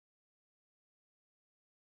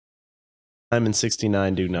Time and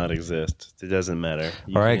 69 do not exist. It doesn't matter.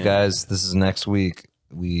 All right, guys, this is next week.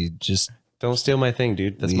 We just don't steal my thing,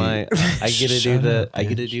 dude. That's my. I get to do the. I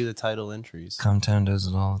get to do the title entries. Cometown does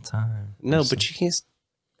it all the time. No, but you can't.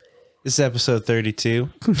 This is episode 32.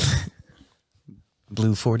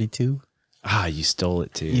 Blue 42. Ah, you stole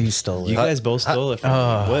it too. You stole it. You guys both stole it from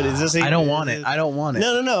me. What is this? I don't want it. I don't want it.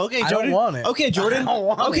 No. Okay, Jordan. I don't want it. Okay, Jordan.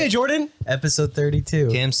 Okay, Jordan. Episode 32.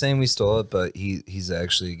 Cam's saying we stole it, but he's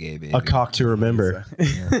actually a gay baby. A cock to remember.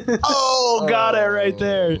 Oh, got it right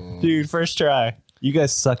there, dude. First try. You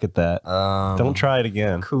guys suck at that. Don't try it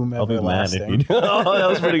again. I'll be mad if you do. Oh, that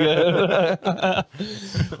was pretty good.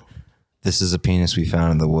 This is a penis we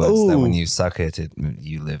found in the woods that when you suck it,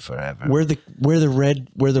 you live forever. Where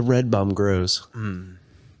the red bum grows.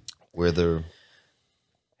 Where the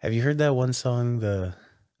Have you heard that one song? The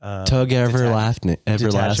Tug everlasting.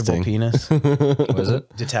 Detachable Penis. what is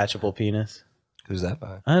it? Detachable Penis. Who's that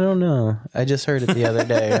by? I don't know. I just heard it the other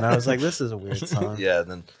day, and I was like, "This is a weird song."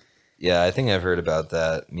 Yeah, I think I've heard about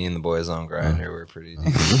that. Me and the boys on Grindr were pretty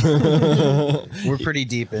deep. We're pretty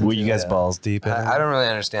deep into Were you guys balls deep in it? I don't really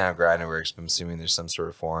understand how Grindr works, but I'm assuming there's some sort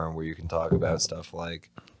of forum where you can talk about stuff like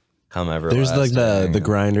come everlasting. There's like the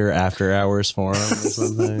Grinder after hours forum or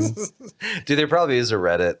something. Dude, there probably is a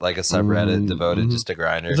Reddit, like a subreddit devoted just to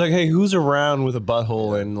Grindr. It's like, hey, who's around with a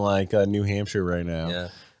butthole in like New Hampshire right now? Yeah.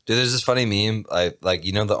 Dude, there's this funny meme, like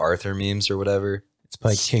you know the Arthur memes or whatever? It's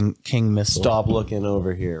by King Missile. Stop looking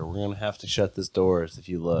over here. We're gonna have to shut this doors if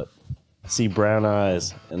you look. I see brown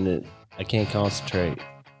eyes and I can't concentrate.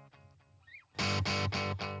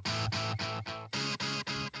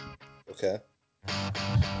 Okay.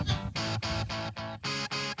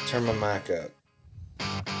 Turn my mic up.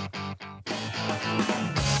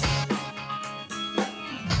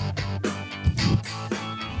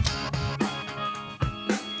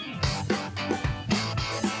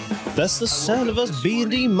 That's the sound of us being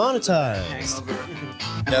demonetized.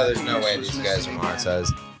 No, there's no way these guys are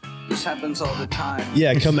monetized. This happens all the time.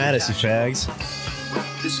 Yeah, come at us, you fags.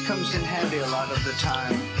 This comes in handy a lot of the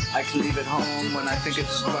time. I can leave it home when I think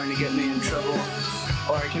it's going to get me in trouble.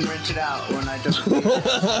 Or I can rent it out when I don't need it.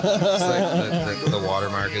 It's like the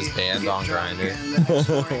watermark is banned on Grindr.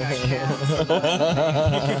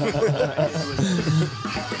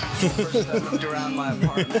 First I looked around my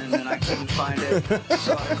apartment and I couldn't find it.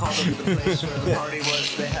 So I called up the place where the party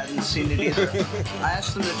was. They hadn't seen it either. I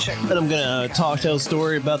asked them to check. And I'm gonna tell a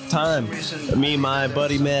story about the time me and my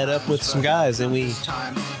buddy met up with some guys and we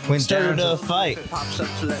started a fight.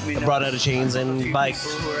 I brought out a chains and bike.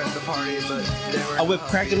 I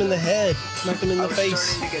cracked him in the head, knocked him in the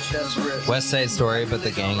face. West Side Story, but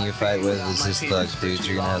the gang you fight with is just the dudes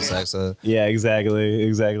you're gonna have sex with. Yeah,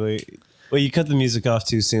 exactly. Well, you cut the music off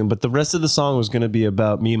too soon, but the rest of the song was going to be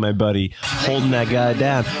about me and my buddy holding that guy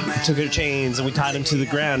down. We took our chains and we tied him to the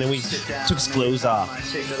ground and we took his clothes off.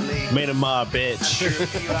 Made him our bitch.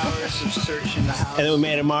 And then we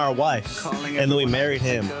made him our wife. And then we married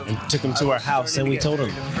him and took him to our house and we told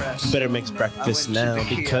him, better make breakfast now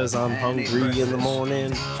because I'm hungry in the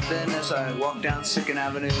morning. Then as I walked down Second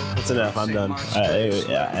Avenue, that's enough, I'm done.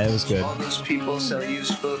 It was good. All those people sell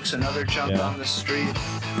used books and other junk on the street.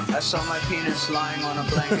 I saw my penis lying on a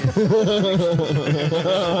blanket.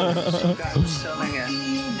 Some guy was selling it.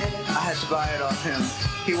 I had to buy it off him.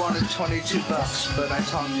 He wanted $22, but I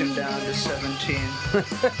talked him down to 17.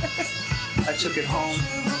 I took it home,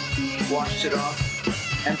 washed it off,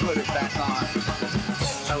 and put it back on.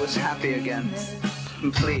 I was happy again,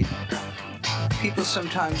 complete. People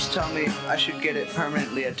sometimes tell me I should get it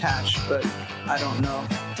permanently attached, but I don't know.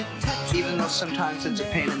 Even though sometimes it's a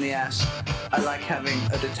pain in the ass, I like having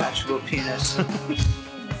a detachable penis.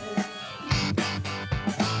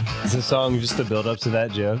 Is this song just a build up to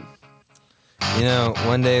that joke? You know,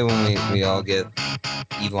 one day when we all get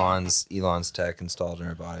Elon's tech installed in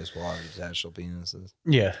our bodies, we'll have detachable penises.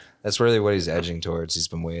 Yeah. That's really what he's edging towards. He's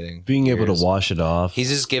been waiting. Being able to wash it off. He's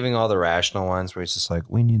just giving all the rational ones where he's just like,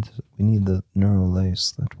 we need the neural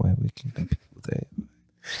lace. That way we can compete with it.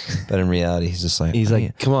 But in reality, he's just like,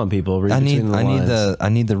 come on, people. I need the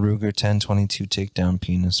Ruger 1022 takedown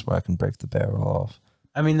penis where I can break the barrel off.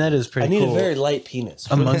 I mean, that is pretty cool. I need a very light penis.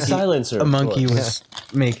 A monkey, silencer. A monkey was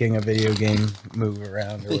making a video game move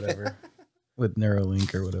around or whatever with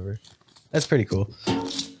Neuralink or whatever. That's pretty cool.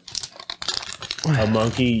 A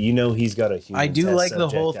monkey, you know, he's got a human. I do test like the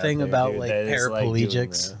whole subject thing out there, about dude, like that is,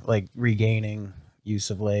 paraplegics, like regaining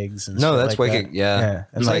use of legs and no, stuff that's like wicked. that. Yeah.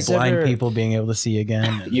 And like blind people being able to see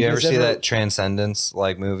again. You ever see that Transcendence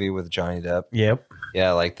like movie with Johnny Depp? Yep.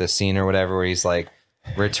 Yeah, like the scene or whatever where he's like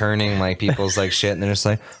returning like people's like shit and they're just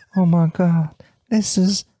like, oh my god, this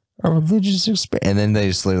is a religious experience. And then they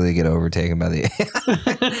just literally get overtaken by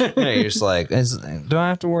the you're just like, do I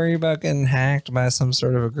have to worry about getting hacked by some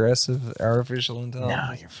sort of aggressive artificial intelligence?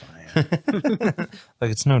 No, you're fine.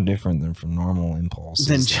 Like, it's no different than from normal impulses.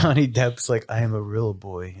 Then Johnny Depp's like, I am a real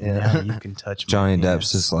boy, and now you can touch me. Johnny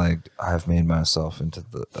Depp's just like, I've made myself into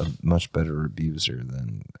a much better abuser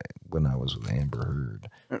than when I was with Amber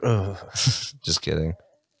Heard. Just kidding.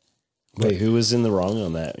 Wait, who was in the wrong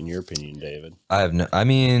on that, in your opinion, David? I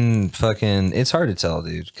mean, fucking, it's hard to tell,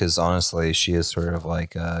 dude, because honestly, she is sort of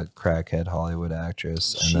like a crackhead Hollywood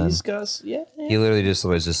actress. And She's got, yeah. he literally just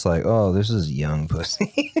was just like, oh, this is young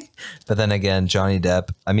pussy. But then again, Johnny Depp,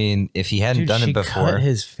 I mean, if he hadn't done it before. Cut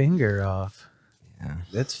his finger off. Yeah.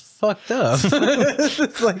 That's fucked up.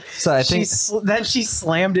 Like, So I think then she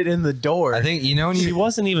slammed it in the door. I think, you know, when She you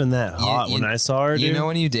wasn't even that hot when I saw her, dude. you know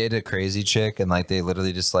when you date a crazy chick and like they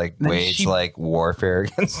literally just like Then wage she- like warfare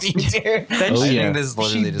against each other. Then I she- think this is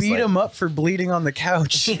literally she just beat like, him up for bleeding on the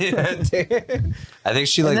couch. Yeah, dude. I think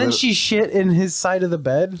she like And then lit- she shit in his side of the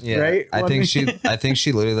bed, yeah, right? I think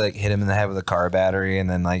she literally like hit him in the head with a car battery, and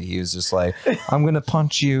then like he was just like, "I'm gonna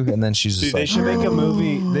punch you," and then she's just Dude, like, they should make a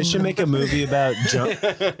movie. They should make a movie about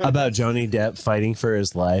about Johnny Depp fighting for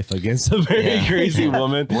his life against a very crazy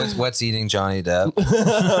woman. What's eating Johnny Depp?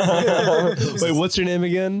 Wait, what's her name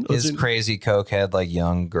again? What's His her- crazy cokehead like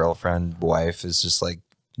young girlfriend wife is just like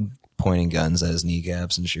pointing guns at his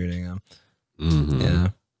kneecaps and shooting him. Mm-hmm. Yeah,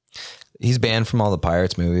 he's banned from all the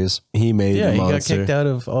Pirates movies. He made yeah, the he got monster. kicked out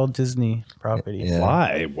of all Disney properties. Yeah.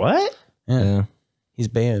 Why? What? Yeah, He's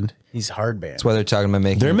banned. He's hard banned. that's why they're talking about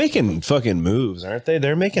making. They're making fucking moves, aren't they?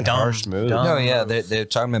 They're making Dumb, harsh moves. dumb. no, yeah, they're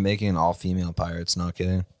talking about making an all-female Pirates. Not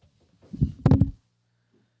kidding.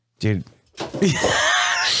 Dude,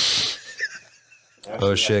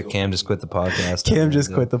 Oh shit, Cam just quit the podcast. Cam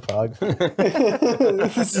just quit the pod.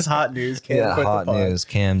 This is hot news. Cam Yeah, quit hot the pod. news.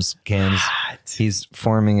 Cam's he's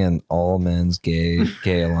forming an all men's gay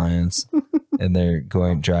alliance, and they're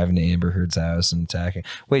driving to Amber Heard's house and attacking.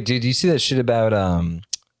 Wait, dude, do you see that shit about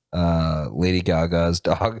Lady Gaga's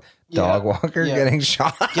dog walker Yeah. getting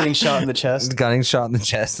shot? Getting shot in the chest. Getting shot in the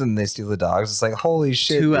chest, and they steal the dogs. It's like, holy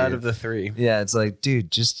shit. Two dude. out of the three. Yeah, it's like,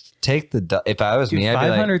 dude, just take the dog. If I was me, I'd be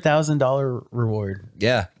like, $500,000 reward.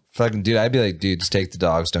 yeah, fucking dude, I'd be like, dude, just take the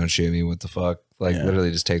dogs. Don't shoot me. What the fuck? Like, Yeah.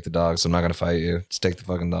 literally, just take the dogs. I'm not gonna fight you. Just take the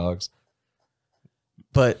fucking dogs.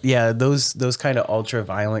 But yeah, those kind of ultra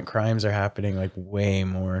violent crimes are happening like way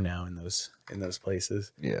more now in those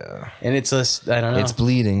places. Yeah. And it's just, I don't know. It's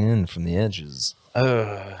bleeding in from the edges.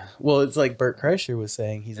 Well, it's like Bert Kreischer was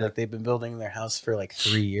saying. He's like, they've been building their house for like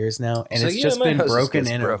 3 years now, and So, it's yeah, just my been house just broken gets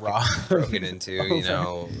in and broken into, you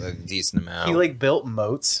know, a decent amount. He like built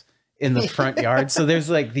moats in the front yard, so there's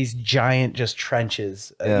like these giant just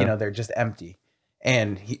trenches. Yeah. You know, they're just empty,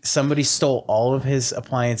 and somebody stole all of his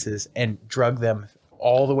appliances and drug them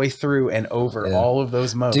all the way through and over Yeah. all of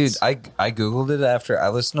those moats. Dude, I googled it after I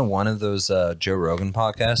listened to one of those Joe Rogan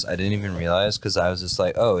podcasts. I didn't even realize because I was just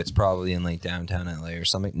like, oh, it's probably in like downtown LA or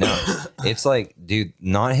something. No, it's like, dude,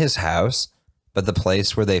 not his house, but the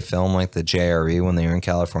place where they film like the JRE when they were in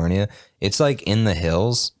California. It's like in the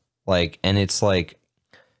hills, like, and it's like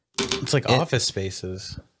it's like office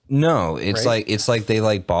spaces. no, it's Right? it's like they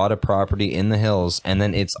like bought a property in the hills and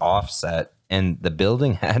then it's offset, and the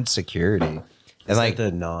building had security. And Is like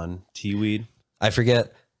that the non-tea weed? I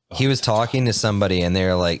forget. He was talking to somebody and they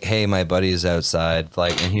were like, hey, my buddy's outside.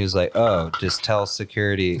 Like, and he was like, oh, just tell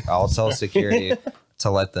security. I'll tell security to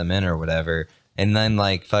let them in or whatever. And then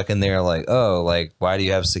like fucking they're like, oh, like, why do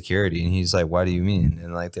you have security? And he's like, what do you mean?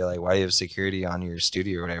 And like, they're like, why do you have security on your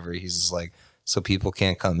studio or whatever? He's just like, so people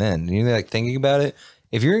can't come in. And you're like thinking about it.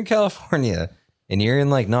 If you're in California and you're in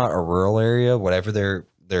like not a rural area, whatever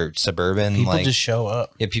they're suburban, People like just show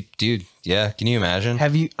up. yeah, dude, yeah. Can you imagine?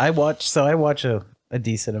 Have you? I watch a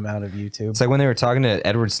decent amount of YouTube. It's like when they were talking to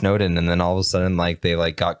Edward Snowden, and then all of a sudden, like they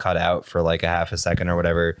like got cut out for like a half a second or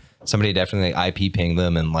whatever. Somebody definitely IP pinged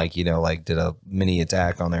them and like, you know, like did a mini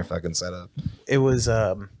attack on their fucking setup. It was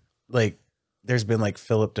like there's been like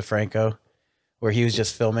Philip DeFranco where he was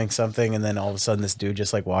just filming something and then all of a sudden this dude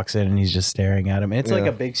just like walks in and he's just staring at him. And it's like Yeah.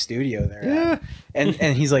 a big studio there. Yeah. And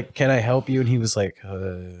he's like, "Can I help you?" And he was like,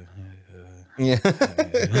 Yeah,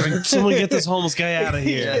 Someone get this homeless guy out of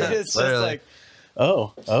here. it's just literally. like,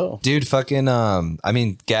 oh. dude, fucking. I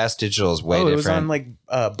mean, Gas Digital is way It different. was on like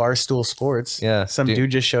Barstool Sports. Yeah, Some dude.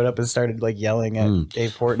 dude just showed up and started like yelling at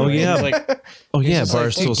Dave Portnoy. Oh yeah, He's like, oh yeah, just like,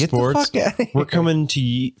 Barstool "Hey, get the Sports. fuck outta here." We're coming to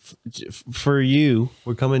you for you.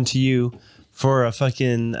 We're coming to you for a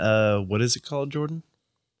fucking what is it called, Jordan?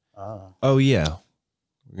 Oh yeah,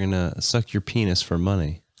 we're gonna suck your penis for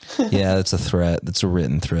money. Yeah, that's a threat. That's a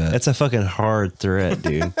written threat. That's a fucking hard threat,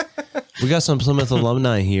 dude. We got some Plymouth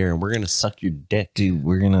alumni here, and we're gonna suck your dick, Dude,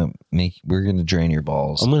 we're gonna drain your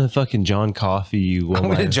balls. I'm gonna fucking John Coffee you. I'm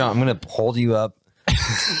gonna hold you up,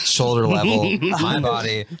 shoulder level, my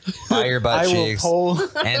body, by your butt cheeks,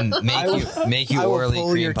 and make you orally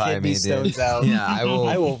cream pie me, dude. Out. Yeah, I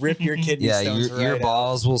will rip your kidney stones your right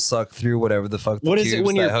balls will suck through whatever the fuck. What the is it tubes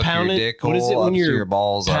when you're that hook pounding? Your dick What is it hole when up to you're your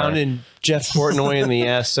balls pounding Jeff Portnoy in the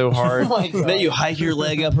ass so hard God. that you hike your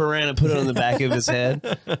leg up around and put it on the back of his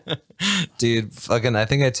head? Dude, fucking, I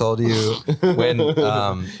think I told you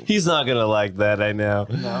when He's not gonna like that. I know.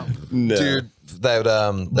 No. dude, that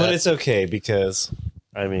But it's okay because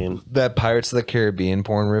I mean that Pirates of the Caribbean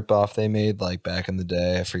porn ripoff they made like back in the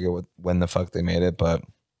day. I forget when the fuck they made it, but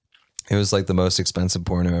it was like the most expensive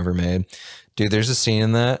porno ever made. Dude, there's a scene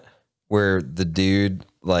in that where the dude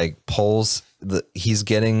like he's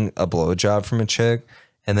getting a blowjob from a chick,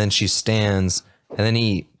 and then she stands, and then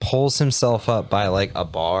he pulls himself up by like a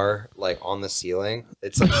bar like on the ceiling.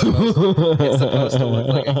 It's like supposed to look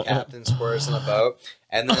like a captain's quarters on a boat,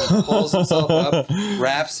 and then pulls himself up,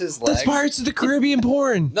 wraps his legs. that's Pirates of the Caribbean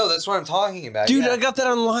porn. No, that's what I'm talking about. Dude, yeah. I got that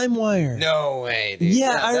on LimeWire. No way, dude.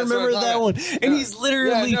 Yeah, I that's what remember I'm that talking one. about. And No. he's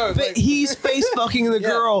literally, Yeah, no, like- he's face fucking the Yeah,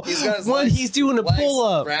 girl he's got his when legs- he's doing a legs pull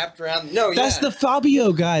up. wrapped around. No, That's yeah. the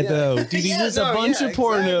Fabio guy, Yeah. though. Dude, he Yeah, does no, a bunch yeah, of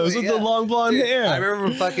pornos exactly, with yeah. the long blonde Dude, hair. I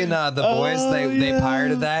remember fucking the boys. Oh, They yeah.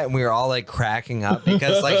 pirated that, and we were all like cracking up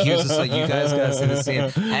because like he was just like, "You guys gotta see the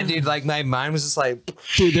scene." And dude, like my mind was just like,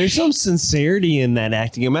 Dude, there's some sincerity in that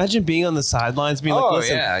acting. Imagine being on the sidelines being like, Oh,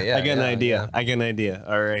 listen, yeah, yeah, I got an yeah, idea. yeah. I got an idea.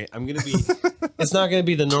 All right. I'm going to be, it's not going to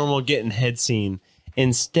be the normal getting head scene.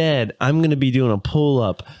 Instead, I'm going to be doing a pull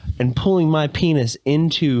up and pulling my penis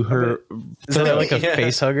into her. Is that like a Yeah.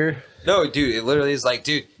 face hugger? "No, dude." It literally is like,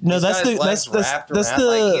 dude. No, he's that's got his the- legs that's- wrapped that's around, the-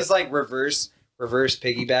 like, he's like reverse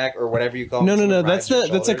piggyback or whatever you call. No, it, no, no. someone That's rides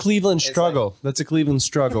your that's a shoulders. Cleveland It's like- struggle. That's a Cleveland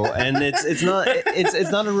struggle, and it's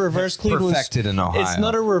not a reverse Cleveland. Perfected in Ohio. It's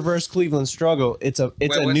not a reverse Cleveland struggle. It's a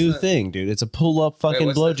Wait, a what's new the- thing, dude. It's a pull up Wait, fucking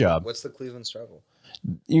what's blowjob. What's the Cleveland struggle?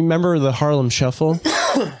 You remember the Harlem Shuffle?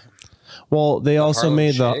 Well, they also Harlem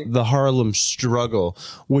made Shake? the Harlem Struggle,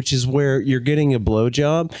 which is where you're getting a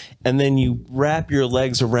blowjob and then you wrap your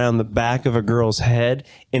legs around the back of a girl's head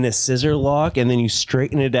in a scissor lock, and then you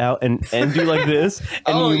straighten it out and do like this,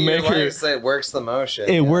 and you make her. It works the motion.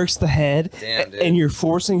 It works the head, Damn, dude. and you're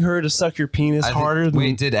forcing her to suck your penis harder than.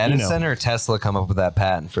 Wait, did you know. Edison or Tesla come up with that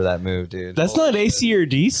patent for that move, dude? That's not AC or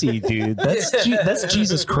DC, dude. That's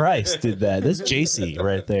Jesus Christ did that. That's JC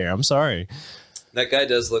right there. I'm sorry. That guy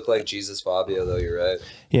does look like Jesus Fabio, though. You're right.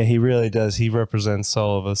 Yeah, he really does. He represents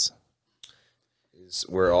all of us.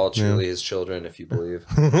 We're all truly his children, if you believe.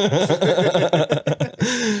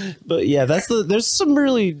 But yeah, there's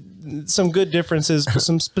some good differences,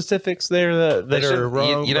 some specifics there that are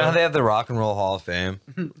wrong. You know how they have the Rock and Roll Hall of Fame?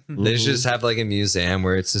 They should just have like a museum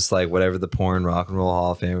where it's just like whatever the porn Rock and Roll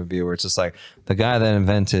Hall of Fame would be, where it's just like the guy that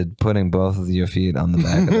invented putting both of your feet on the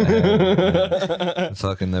back of the head,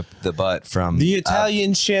 fucking the butt from the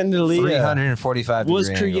Italian chandelier 345 was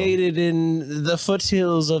degree angle. created in the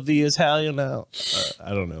foothills of the Italian Alps.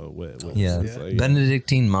 I don't know what Yeah, it's like.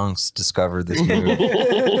 Benedictine monks discovered this move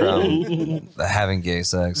from having gay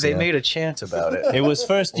sex. They yeah. made a chant about it. It was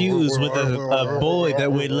first used with a boy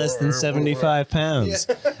that weighed less than 75 pounds,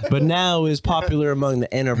 but now is popular among the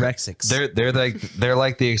anorexics. They're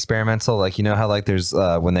like the experimental, like, you know how like there's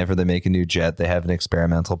whenever they make a new jet, they have an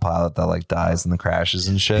experimental pilot that like dies in the crashes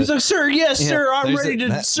and shit. He's like, sir, yes, Yeah, sir, I'm there's ready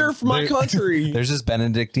to surf my country. There's this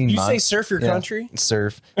Benedictine You monk. say surf your country?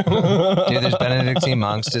 Surf. Dude, there's Benedictine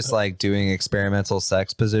monks just like doing experimental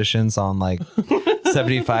sex positions on like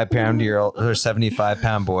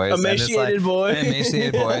 75-pound boys. Emaciated boys.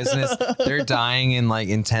 Emaciated boys. And they're dying in like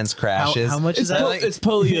intense crashes. How much is that? It's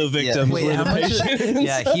polio victims. Wait, how much is,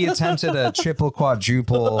 Yeah, he attempted a triple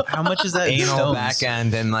quadruple how much is that in anal stones? back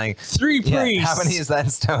end and like 3 yeah, priests. how many is that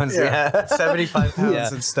in stones? Yeah. 75 pounds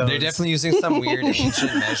Yeah. in stones. They're definitely using some weird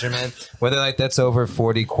ancient measurement, whether like that's over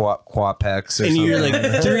 40 quapex or And something. you're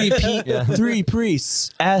like, three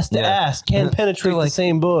priests, ass to ass, can't penetrate the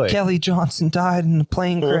same boy. Kelly Johnson died in a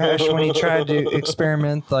plane crash when he tried to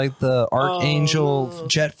experiment like the Archangel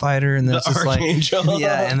jet fighter, and then it's just Archangel. like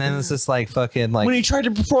yeah, and then it's just like fucking like When he tried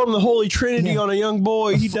to perform the Holy Trinity on a young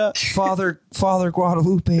boy, he died. Father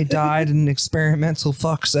Guadalupe died in an experimental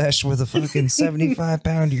fuck sesh with a fucking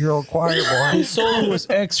 75-pound-year-old choir boy. His soul was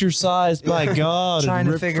exorcised by God Trying and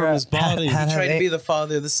to ripped figure from out his body. how to He tried to be the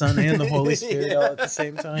Father, the Son, and the Holy Spirit all at the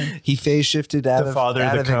same time. He phase shifted out The of Father,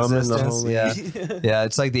 out the of Come, and the existence. Holy. Yeah, yeah.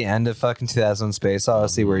 It's like the end of fucking 2001: Space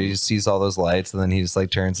Odyssey, where he just sees all those lights, and then he just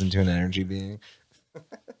like turns into an energy being.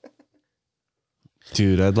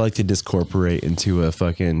 Dude, I'd like to discorporate into a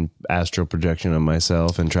fucking astral projection of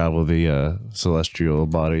myself and travel the celestial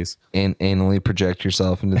bodies. And anally project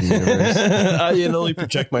yourself into the universe. I anally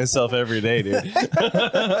project myself every day, dude.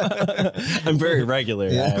 I'm very regular.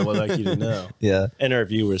 I would like you to know. Yeah. And our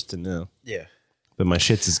viewers to know. Yeah. But my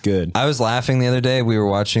shits is good. I was laughing the other day. We were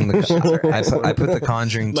watching the. I put the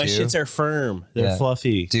Conjuring 2. My shits are firm. They're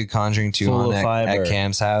fluffy. Dude, Conjuring 2 Full on of fiber. at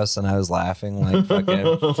Cam's house, and I was laughing like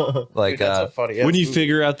fucking like Dude, that's so funny. When you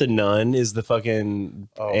figure out the nun is the fucking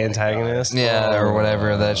antagonist. yeah, or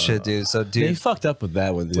whatever that shit, dude. So They dude, fucked up with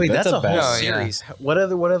that one, dude. Wait, that's a whole bad- series. What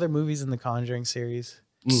other movies in the Conjuring series?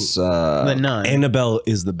 it's, The Nun. Annabelle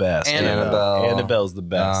is the best. Annabelle. Annabelle's the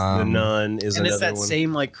best. The Nun is and another it's that one.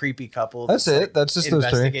 same like creepy couple. That's it. like, That's just those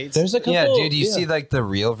three. investigates. There's a couple. yeah, dude. You see like the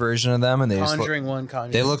real version of them, and they just look, Conjuring 1,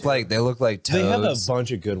 Conjuring they look 2. like toads. They have a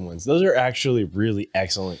bunch of good ones. Those are actually really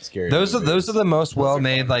excellent scary. Those movies. are the most well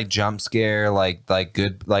made like jump scare like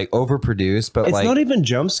good like overproduced, but It's like not even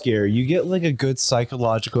jump scare. You get like a good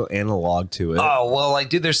psychological analog to it. oh well, like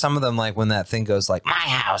dude, there's some of them like when that thing goes like my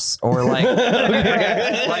house or like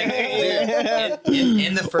like dude,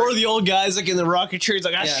 in the Or first the old guys like in the rocket trees,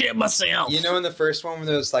 like I Yeah. shit myself. you know in the first one where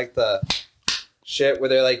there was like the shit where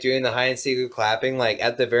they're like doing the hide and seek with clapping like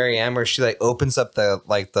at the very end where she like opens up the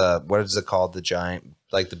like the what is it called the giant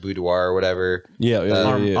like the boudoir or whatever Yeah,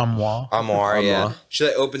 Armoire. armoire yeah Armoire. she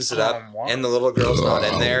like opens it up Armoire. and the little girl's not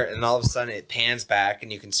in there and all of a sudden it pans back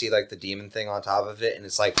and you can see like the demon thing on top of it and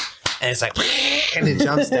it's like and it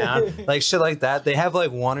jumps down like shit like that. They have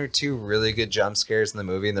like one or two really good jump scares in the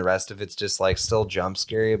movie and the rest of it's just like still jump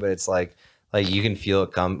scary but it's like you can feel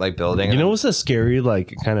it come like building. You know what's a scary,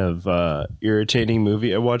 like kind of irritating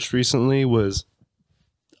movie I watched recently was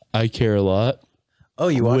I Care a Lot. Oh,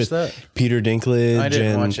 you watched with that? Peter Dinklage. I didn't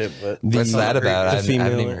and watch it, but What's that about? I the haven't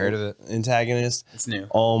female even heard of it. Antagonist. it's new.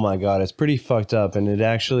 Oh my god, it's pretty fucked up, and it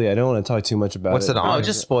actually I don't want to talk too much about What's it on? No,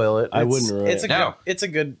 just spoil it. I It's- wouldn't ruin It's a it. good. No. It's a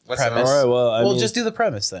good What's it on? premise. All right, well, I mean, just do the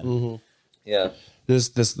premise then. Yeah.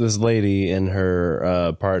 this lady and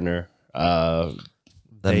her partner.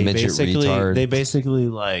 The midget retard. They basically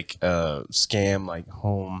like scam like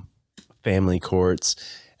home family courts,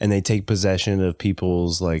 and they take possession of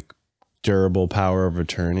people's like durable power of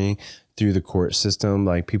attorney through the court system,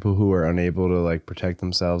 like people who are unable to like protect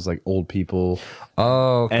themselves, like old people.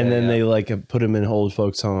 Oh, okay, And then they like put them in old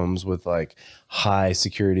folks' homes with like high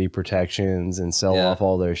security protections and sell Yeah. off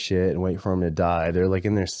all their shit and wait for them to die. They're like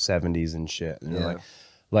in their 70s and shit. And they're Yeah. like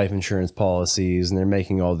life insurance policies and they're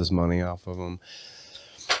making all this money off of them.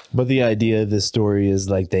 But the idea of this story is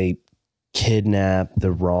like they kidnap the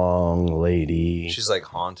wrong lady. she's like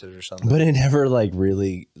haunted or something. But it never like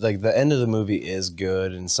really like the end of the movie is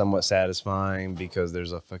good and somewhat satisfying because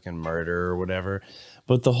there's a fucking murder or whatever.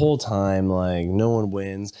 But the whole time, like no one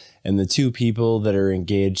wins, and the two people that are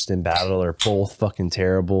engaged in battle are both fucking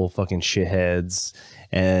terrible, fucking shitheads.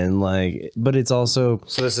 And like, but it's also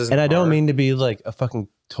So this isn't and I don't horror? mean to be like a fucking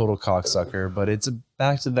total cocksucker, but it's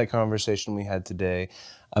back to that conversation we had today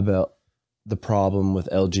about the problem with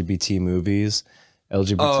LGBT movies,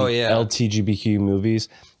 Oh, yeah. LTGBQ movies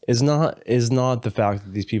is not the fact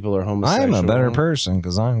that these people are homosexual. I'm a better person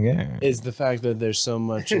because I'm gay. Is the fact that there's so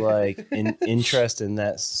much like interest in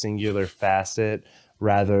that singular facet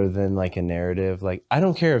rather than like a narrative. Like I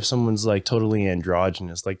don't care if someone's like totally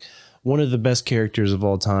androgynous. Like one of the best characters of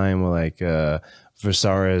all time, like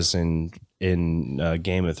Viserys in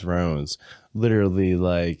Game of Thrones, literally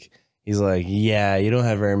like. He's like, yeah, you don't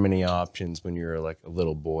have very many options when you're like a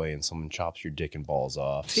little boy and someone chops your dick and balls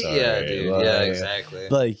off. Sorry. Yeah, dude. Like, Yeah, exactly.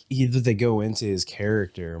 Like either they go into his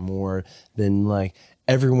character more than like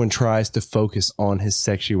everyone tries to focus on his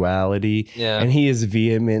sexuality. Yeah. And he is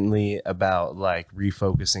vehemently about like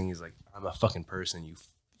refocusing. He's like, I'm a fucking person,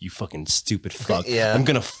 you fucking stupid fuck. Yeah. I'm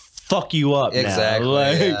gonna fuck you up Exactly, now.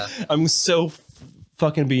 Like yeah. I'm so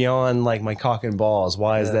fucking beyond like my cock and balls.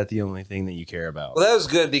 Why is that the only thing that you care about? Well, that was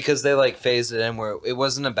good because they like phased it in where it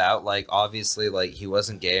wasn't about like obviously like he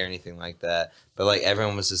wasn't gay or anything like that, but like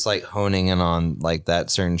everyone was just like honing in on like that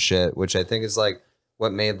certain shit, which I think is like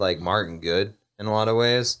what made like Martin good in a lot of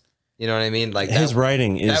ways. You know what I mean? Like His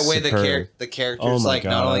writing is that way superb. the characters Oh my like god,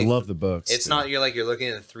 not only I love the books. it's not you're looking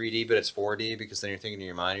at the 3D, but it's 4D because then you're thinking in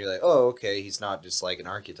your mind, you're like, oh, okay, he's not just like an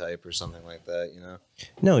archetype or something like that, you know?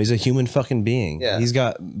 No, he's a human fucking being. Yeah. He's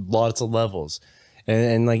got lots of levels.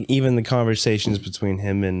 And like even the conversations between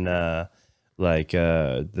him and the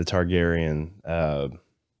Targaryen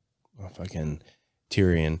fucking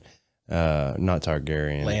Tyrion. not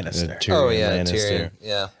Targaryen. Lannister. Tyrion.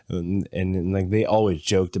 Yeah. And like they always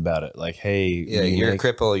joked about it. Like, hey, Yeah, you're a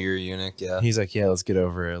cripple, you're a eunuch. Yeah. He's like, yeah, let's get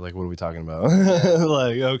over it. Like, what are we talking about?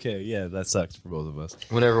 Like, okay, yeah, that sucks for both of us.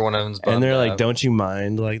 Whenever one of them's And they're bummed like, out. don't you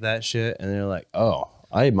mind like that shit? And they're like, oh,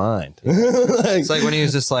 I mind. It's like when he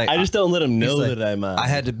was just like, I just don't let him know like, that I mind. I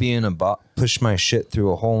had to be in a box, push my shit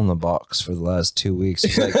through a hole in the box for the last 2 weeks.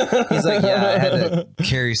 He's like, yeah, I had to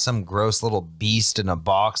carry some gross little beast in a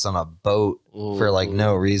box on a boat for like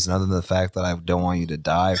no reason other than the fact that I don't want you to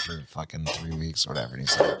die for fucking 3 weeks or whatever. And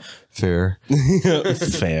he's like, fair.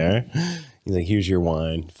 Fair. He's like, here's your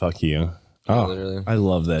wine. Fuck you. Oh, literally. I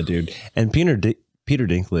love that dude. And Peter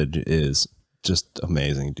Dinklage is just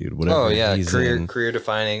amazing, dude. Whatever. Oh yeah, he's career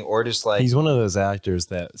defining, or just like he's one of those actors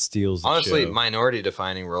that steals. honestly the show. minority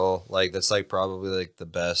defining role. Like that's like probably like the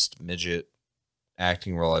best midget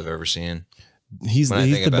acting role I've ever seen. He's when I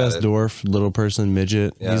the think about best it. dwarf, little person,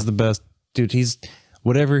 midget. Yeah. He's the best, dude. He's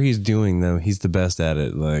whatever he's doing though. He's the best at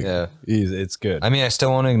it. Like, Yeah. it's good. I mean, I still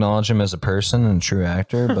want to acknowledge him as a person and true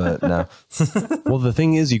actor, but no. Well, the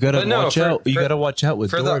thing is, you gotta But no, watch for- out. You for- gotta watch out with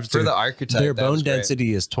for dwarves. the dude. archetype, Their that was bone great.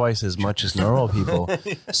 density is twice as much as normal people.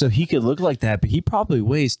 So he could look like that, but he probably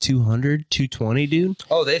weighs 200, 220, dude.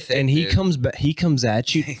 Oh, they think. And he dude. comes back. He comes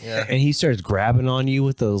at you, Yeah. and he starts grabbing on you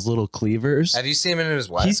with those little cleavers. Have you seen him in his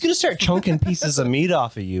wife? He's gonna start chunking pieces of meat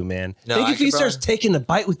off of you, man. No, Think I if he could starts probably- taking a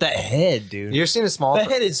bite with that head, dude. You ever seen a small? That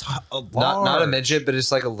head is not a midget, but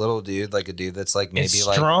it's like a little dude, like a dude that's like maybe It's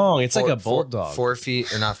like strong. It's like a four- bulldog. 4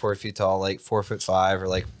 feet or not 4 feet tall, like 4'5" or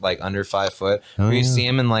like under 5 foot. Oh, where you yeah. see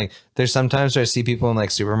him and like there's sometimes where I see people in like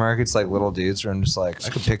supermarkets, like little dudes, where I'm just like, I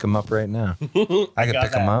could pick him up right now. I could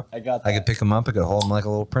pick him up. I got I could pick him up. I could hold him like a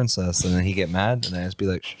little princess, and then he get mad, and I just be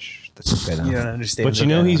like, shh, that's okay now. You don't understand. But you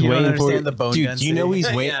know he's you don't waiting for understand the bone dude. density. You know he's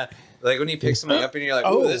waiting. Yeah. Like when he picks something up and you're like,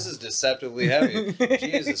 oh, this is deceptively heavy.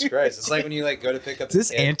 Jesus Christ. It's like when you like go to pick up Is this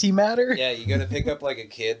a kid. antimatter? Yeah, you go to pick up like a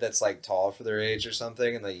kid that's like tall for their age or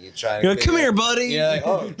something, and like you try to You're like, pick come it here, up. buddy. Yeah, like,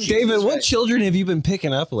 oh, David, Jesus what Christ. children children have you been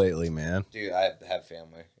picking up lately, man? Dude, I have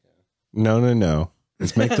family. No.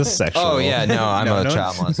 Let's make this sexual. Oh yeah, no, I'm No, a no.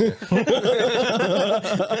 child monster.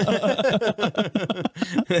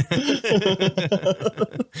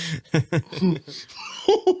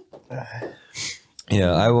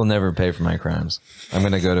 Yeah, I will never pay for my crimes. I'm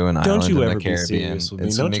gonna go to an Don't island you in ever the be Caribbean. serious with me.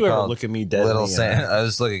 It's Don't gonna you be ever called look at me dead in Little the Saint. eye. I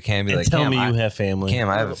just look at Cam and be And like, tell Cam, me I, you have family. Cam,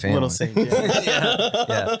 I have a family. Little Saint James.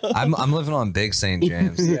 Yeah, I'm living on Big St.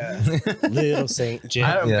 James. Yeah. Little Saint James.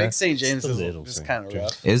 I don't Yeah. Big St. James Just a is little just Saint kind of James.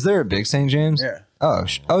 rough. Is there a Big St. James? Yeah. Oh,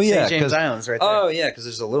 yeah. St. James 'cause- Island's right there. Oh yeah, because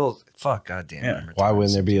there's a little. Fuck, goddamn. Yeah. Why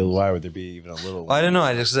wouldn't there be? Why would there be even a little? Well, I don't know.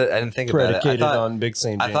 I didn't think about it. predicated on Big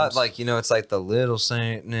Saint James. I thought like it's like the little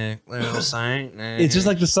Saint Nick, little Saint Nick. it's just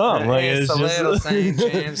like the song. Like it's the just, little Saint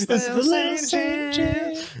James. It's the little Saint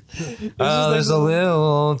James. Oh, there's a little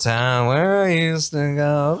old town where I used to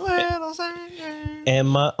go. Little Saint James. And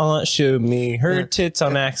my aunt showed me her tits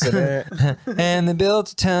on accident. And they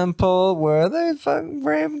built a temple where they fucking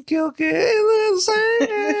rape and kill kids. Little Saint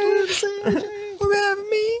James. We're having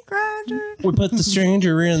me cry. We put the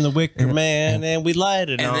stranger in the wicker man, and we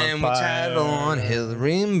lighted And on then we fire. tied on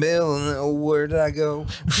Hillary and Bill, and oh, where did I go?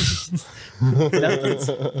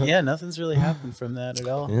 Nothing's really happened from that at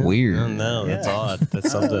all. Weird. Oh, no, that's Yeah. odd.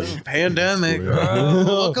 That's something. Pandemic. Weird.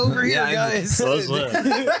 Look over here, Yeah, I- guys. Close look.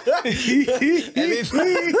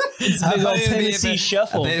 It's a big old Tennessee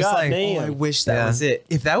shuffle. It's God like, Oh, I damn. wish that Yeah. was it.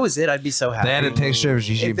 If that was it, I'd be so happy. They had a picture of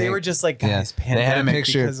Gigi. if they were just like, guys, they had a pandemic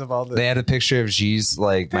picture. because of all the. They had a picture of G's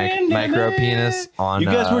like micro penis on. You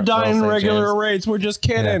guys were dying Little St. regular James. rates. We're just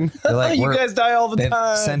kidding. They're like, you we're- guys die all the They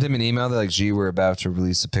time. sent him an email. They're like, "Gee, we're about to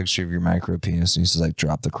release a picture of your micro penis." And he's just like,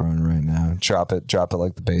 "Drop the Corona right now. Drop it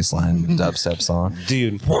like the bass line dubstep song."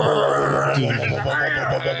 Dude.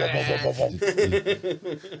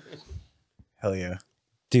 Hell yeah.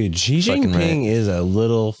 Dude, Xi Fucking Jinping is a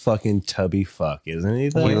little fucking tubby fuck, isn't he?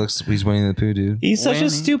 though? He's Winnie the Pooh, dude. He's such a Winnie.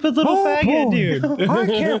 stupid little faggot, dude. I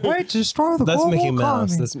can't wait to destroy the That's global Mickey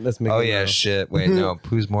Mouse. economy. That's Mickey Oh yeah, Mouse. shit. Wait, no.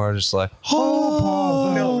 Pooh's more just like.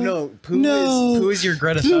 No, Pooh No. Pooh is your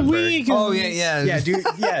Greta The Thunberg. weak- Oh yeah. Yeah, dude.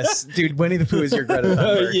 Yes, dude. Winnie the Pooh is your Greta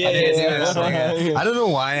Thunberg. Yeah. I didn't see that song yet. I don't know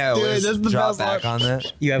why I Dude, always that's the drop best back one. on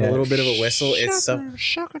that. You have a little bit of a whistle. It's so.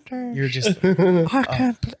 You're just. I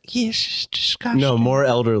can't. Yes, disgusting. No, more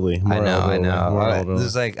elderly. More I know. elderly, more elderly.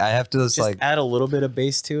 There's like I have to just Just like add a little bit of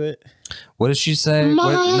bass to it. What does she say?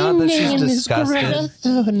 Not that she's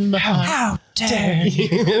disgusted. How dare you?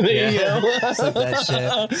 It's like that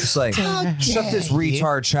shit. It's like, shut this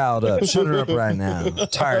retard child up. Shut her up right now. I'm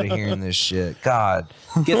tired of hearing this shit. God,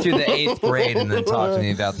 get through the 8th grade and then talk to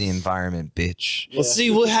me about the environment, bitch. Well, see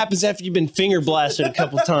what happens after you've been finger blasted a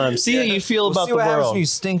couple times. See how you feel about See the what happens world. when you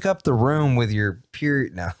stink up the room with your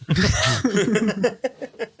period. No.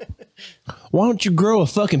 Why don't you grow a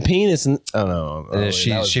fucking penis? And oh no,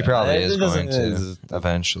 She probably is going to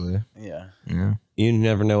eventually. Yeah. Yeah. You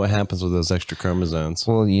never know what happens with those extra chromosomes.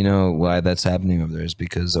 Well, you know why that's happening over there is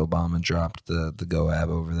because Obama dropped the GoAb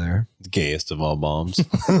over there. The gayest of all bombs.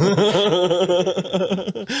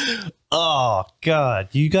 Oh God!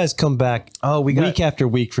 You guys come back. Week after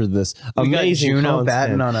week for this amazing Juno content.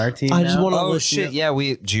 batting on our team. I just now. want to. Oh shit! Yeah,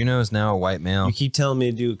 Juno is now a white male. You keep telling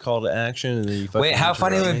me to do a call to action, and then you fucking Wait, how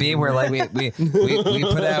funny would it be where like we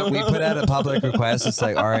put out a public request? It's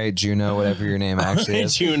like, all right, Juno, whatever your name actually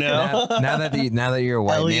is. Juno. Now that you're a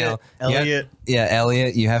white male, Elliot.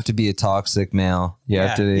 Elliot, you have to be a toxic male. You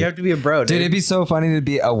have to be a bro, Dude, it'd be so funny to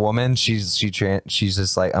be a woman. She's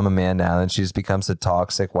just like, I'm a man now, and she just becomes a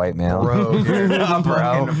toxic white male. Bro, dude.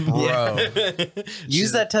 Bro.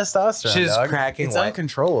 Use that testosterone. She's dog. cracking It's white-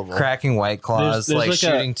 uncontrollable. Cracking white claws, There's like like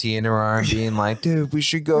shooting tea in her arm, being like, dude, we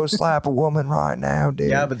should go slap a woman right now, dude.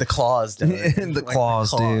 Yeah, but the claws, dude. The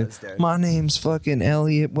claws, dude. My name's fucking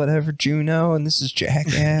Elliot, whatever, Juno, and this is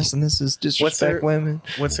Jackass, and this is disrespect women.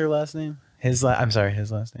 What's her last name? His last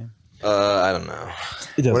name. I don't know.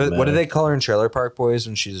 It doesn't What do matter. they call her in Trailer Park Boys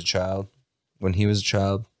when she's a child? When he was a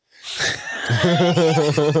child?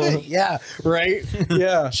 Yeah, right.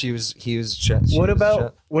 Yeah. He was What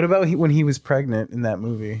about when he was pregnant in that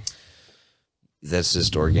movie? That's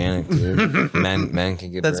just organic, dude. Men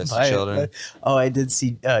can give birth to children. Oh, I did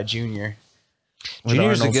see Junior. With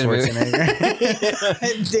Junior's a Arnold good movie.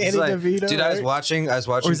 Schwarzenegger. Danny It's like- DeVito. dude, I was watching.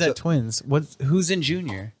 Or is that twins? Who's in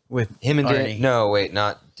Junior with him and Arnie? Danny? No, wait,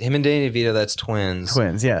 not him and Danny DeVito. That's twins.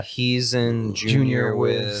 Twins, yeah. He's in Junior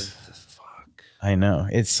with. Fuck. I know.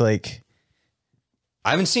 It's like I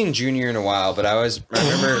haven't seen Junior in a while, but I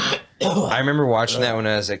remember watching that when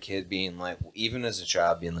I was a kid, being like, even as a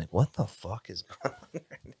child, being like, what the fuck is going on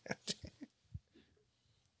right now?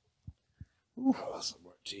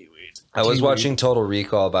 I was watching Total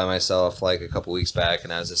Recall by myself like a couple weeks back,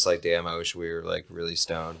 and I was just like, damn, I wish we were like really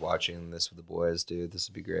stoned watching this with the boys, dude. This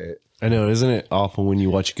would be great. I know, isn't it awful when you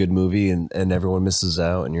watch a good movie and everyone misses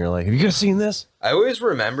out and you're like, have you guys seen this? I always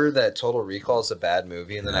remember that Total Recall is a bad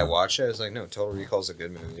movie, and then I watched it. I was like, no, Total Recall is a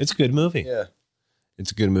good movie. It's a good movie. Yeah.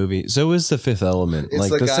 It's a good movie. So is The Fifth Element. It's Like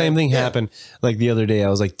the the guy- same thing yeah. happened. Like the other day, I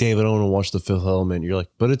was like, David, I don't want to watch The Fifth Element. You're like,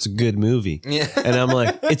 but it's a good movie. Yeah. And I'm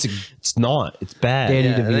like, it's not. It's bad. Danny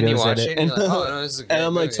Yeah, and then you DeVito's watch in it, it. and you're like, oh, no, this is a great And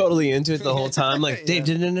I'm like movie. totally into it the whole time. Like, Dave,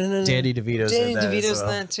 no. Danny DeVito's Danny in that as DeVito's well.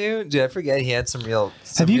 that too? Dude, I forget he had some real.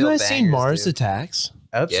 Have you real guys seen bangers, Mars dude. Attacks?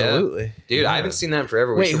 Absolutely. Dude, I haven't seen that in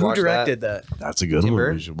forever. We Wait, should who watch directed that? That's a good Tim one.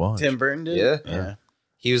 Burton? We should watch. Tim Burton did? Yeah. Yeah.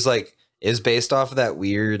 He was like, is based off of that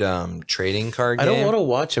weird trading card I game. don't want to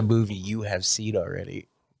watch a movie you have seen already.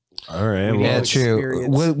 All right. We Well, Yeah, need true.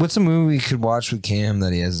 experience. What's a movie we could watch with Cam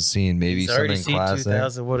that he hasn't seen? Maybe He's already something seen classic.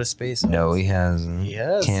 2000 What a Space No, he hasn't. He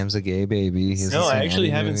has. Cam's a gay baby. He hasn't no, I seen actually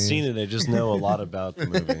any haven't movies. seen it. I just know a lot about the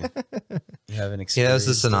movie. You haven't He experienced has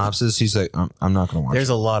the synopsis. He's like, I'm not gonna watch. There's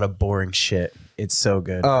it. a lot of boring shit. It's so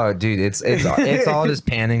good. Oh, dude, it's all just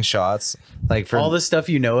panning shots. Like for all the stuff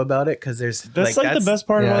you know about it, because there's That's like the best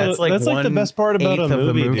part yeah. about That's it. like That's like the best part about a 1/8 of the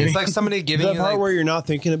movie. movie. dude. it's like somebody giving The you part like, where you're not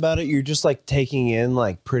thinking about it, you're just like taking in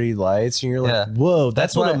like pretty lights, and you're like, Yeah. "Whoa,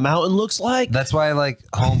 that's That's what why- a mountain looks like, that's why I like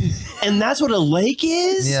home. and that's what a lake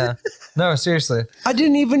is." Yeah. No, seriously. I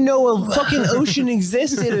didn't even know a fucking ocean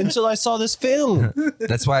existed until I saw this film.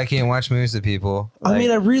 That's why I can't watch movies with people. I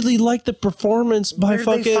mean, I really like the performance by Where'd they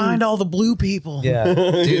fucking. find all the blue people? Yeah,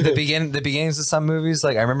 dude. The beginnings of some movies.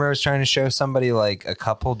 Like I remember I was trying to show somebody like a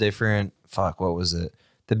couple different. Fuck, what was it?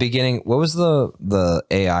 The beginning. What was the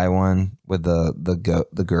AI one with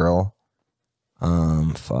the girl?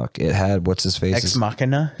 Fuck. It had what's his face? Ex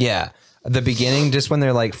Machina. Yeah. The beginning, just when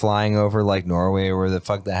they're like flying over like Norway or where the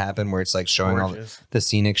fuck that happened, where it's like showing Gorgeous. all the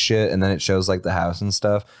scenic shit, and then it shows like the house and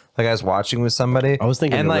stuff. Like I was watching with somebody. I was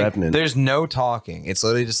thinking and The like Revenant. there's no talking. It's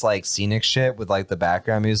literally just like scenic shit with like the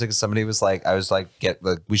background music. Somebody was like, I was like,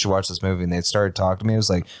 we should watch this movie, and they started talking to me. I was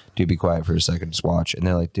like, dude, be quiet for a second, just watch. And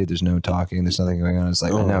they're like, dude, there's no talking, there's nothing going on. I was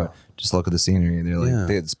like, no, just look at the scenery. And they're like, Yeah.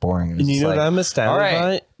 dude, it's boring. And you know like, what I'm astounded all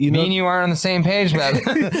right, by? You me know, and you aren't on the same page about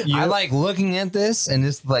it. I like looking at this and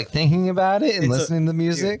just like thinking about it and listening to the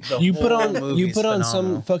music. you put on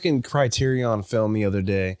some fucking Criterion film the other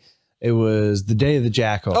day, It was The Day of the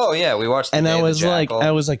Jackal. Oh yeah, we watched. And I was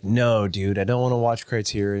like, no, dude, I don't want to watch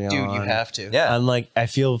Criterion. Dude, you have to. Yeah. I'm like, I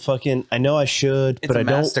feel fucking. I know I should, It's but a I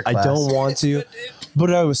don't. I masterclass. don't want to.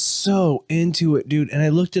 But I was so into it, dude. And I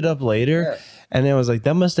looked it up later, and I was like,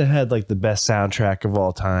 that must have had like the best soundtrack of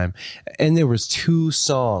all time. And there was 2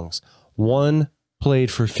 songs. One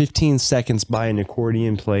played for 15 seconds by an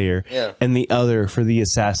accordion player, and the other for the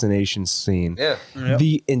assassination scene. Yeah.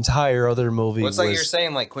 The entire other movie. Well, it's like you're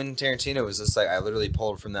saying, like Quentin Tarantino was just like, I literally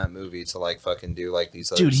pulled from that movie to like fucking do like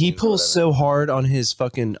these other dude, he scenes or pulls whatever. so hard on his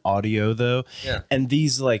fucking audio though. Yeah. And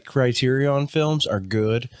these like Criterion films are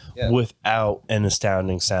good without an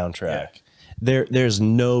astounding soundtrack. There's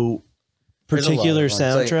no particular There's a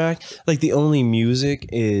lot of soundtrack. Like the only music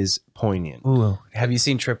is poignant. Ooh, have you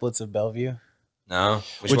seen Triplets of Bellevue? No,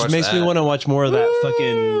 Which makes me want to watch more of that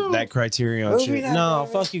fucking that Criterion shit. No,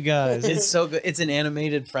 fuck you guys. It's so good. It's an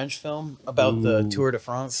animated French film about the Tour de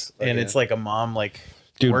France, and it's like a mom like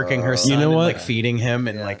working her son, you know and what? like feeding him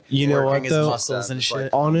and like You know working what, his though? muscles and shit.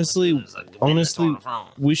 honestly,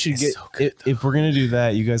 we should It's get so good, if we're gonna do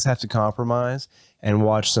that, you guys have to compromise and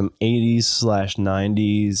watch some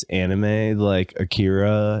 80s/90s anime like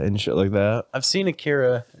Akira and shit like that. I've seen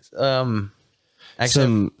Akira.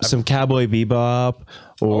 Actually, Some Cowboy Bebop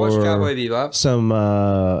watch or Cowboy Bebop. some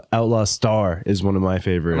Outlaw Star is one of my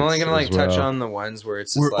favorites. I'm only gonna like as well. touch on the ones where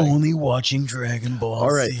it's just like, watching Dragon Ball.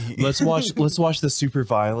 All right, let's watch the super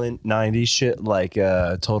violent 90s shit like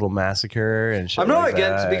Total Massacre and shit. I'm not like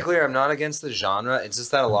against. To that. be clear, I'm not against the genre. It's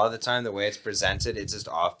just that a lot of the time the way it's presented, it's just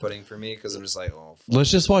off-putting for me because I'm just like, oh.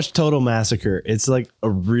 Let's just watch Total Massacre. It's like a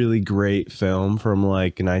really great film from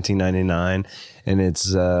like 1999, and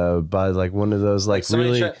it's by like one of those like somebody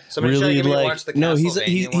really try to get me to like watch the no, he's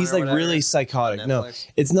Castlevania one or like whatever really psychotic. on No, Netflix.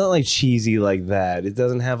 it's not like cheesy like that. It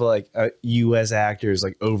doesn't have like U.S. actors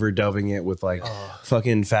like overdubbing it with like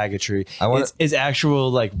fucking faggotry. It's actual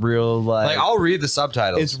like real Like I'll read the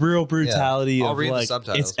subtitles. it's real brutality. I'll of, read the like,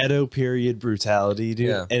 subtitles. It's Edo period brutality, dude.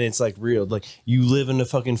 Yeah. And it's like real. Like you live in a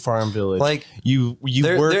fucking farm village. Like, you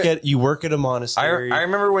work at a monastery. I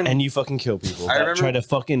remember when and you fucking kill people. I remember- try to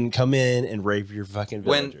fucking come in and rape your fucking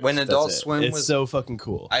villagers. when That's Adult it. Swim it's was- so fucking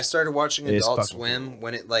cool. I started watching It's Adult fucking Swim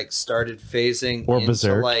when it like started phasing Or into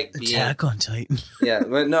Berserk. like being Attack on Titan. yeah,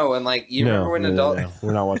 but no, and like you remember when Adult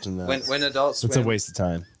we're not watching that. when Adult Swim it's a waste of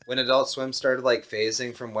time. when Adult Swim started like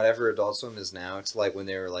phasing from whatever Adult Swim is now to like when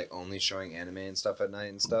they were like only showing anime and stuff at night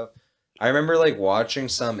and stuff. I remember like watching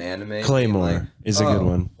some anime. being Claymore like, is a good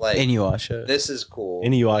one. Like Inuyasha. this is cool.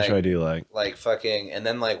 Inuyasha I do like. Like fucking, and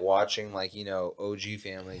then like watching like OG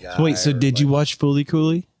Family Guy. Wait, so or, did you like, watch Fooly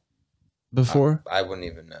Cooly before? I wouldn't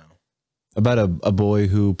even know. About a boy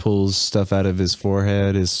who pulls stuff out of his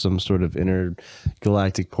forehead is some sort of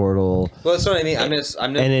intergalactic portal, Well, that's what I mean. I'm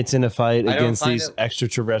and it's in a fight I don't against find these it-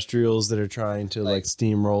 extraterrestrials that are trying to like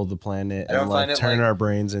steamroll the planet I don't and like find it, turn like- our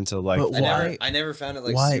brains into like. But why? I never found it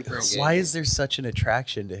like Why? super engaging. Why is there such an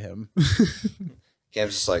attraction to him? Yeah, I'm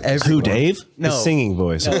just like Who, Dave? No. His singing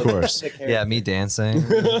voice, of course. yeah, me dancing.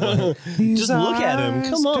 Just look at him.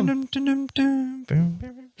 Come on.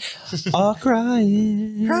 All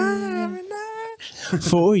crying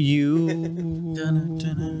for you.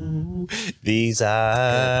 These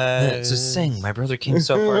eyes. Just sing. My brother came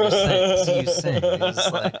so far to sing. See you sing.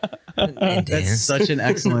 It's like, and That's dance. such an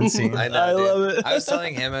excellent scene. I know, I dude. love it. I was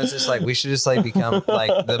telling him, I was just like, we should just like become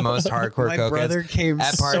like the most hardcore My cokeheads brother came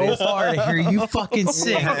at so parties. far to hear you fucking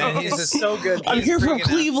sing. And he's just so good. I'm he's here from freaking out.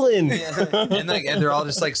 Cleveland. and like, and they're all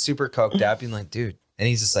just like super coked out, being like, dude. And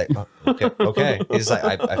he's just like, oh, okay. He's like,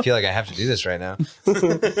 I feel like I have to do this right now.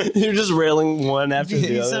 You're just railing one after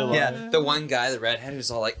the other. Yeah, the one guy, the redhead, who's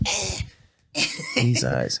all like, These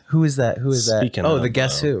eyes. Who is that? Who is that? Speaking Oh, of, the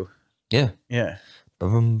Guess Who. yeah. Yeah.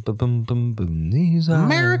 Boom, boom, boom, boom, boom. These are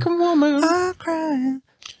woman. are crying.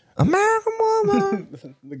 American woman.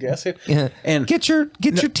 The Guess Who. Yeah. And Get your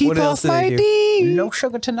teeth what else off did they my do? D. No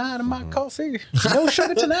sugar tonight in my coffee. No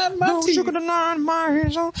sugar tonight in my tea. tonight,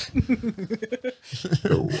 my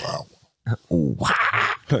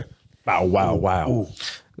Wow, wow, wow.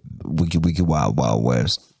 Wiki, wild, wild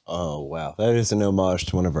west. Oh, wow. That is an homage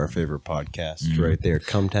to one of our favorite podcasts right there.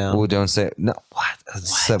 Come Town. Oh, don't say no. What?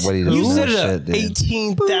 Said what he You doesn't said know it shit, dude.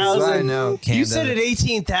 18,000. I know. You Camden. said it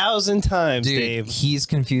 18,000 times, Dude, Dave. he's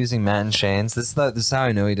confusing Matt and Shane's. This is how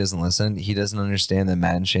I know he doesn't listen. He doesn't understand that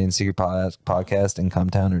Matt and Shane's Secret Podcast and Come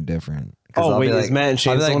Town are different. 'Cause Oh, I'll be wait, is Matt and I'll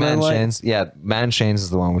Shane's be the one I Matt and like? Shane's. Yeah, Matt and Shane's is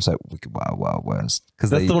the one which like Wicked Wild Wild West. That's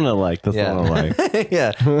the one I like. That's the one I like.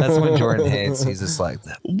 yeah, that's when Jordan hates. He's just like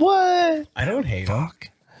that. What? I don't hate him.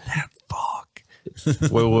 Fuck.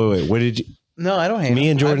 Wait. What did you? No, I don't hate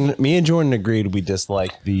Me them. and Jordan agreed we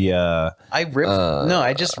disliked the. I ripped. No,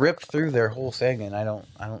 I just ripped through their whole thing, and I don't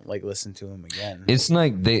like listen to them again. It's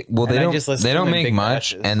like they And I don't just listen to they don't them in make big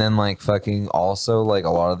much, batches. and then like fucking also like a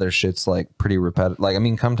lot of their shit's like pretty repetitive. Like I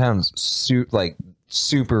mean, Cumtown's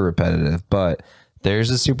super repetitive, but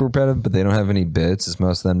theirs is super repetitive, but they don't have any bits. It's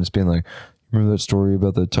most of them just being like, remember that story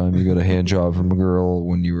about the time you got a hand job from a girl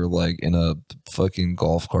when you were like in a fucking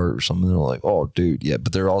golf cart or something? They're like, oh dude, yeah,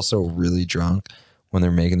 but they're also really drunk when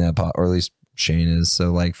they're making that pot, or at least Shane is.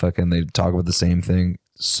 So like fucking they talk about the same thing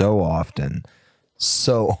so often.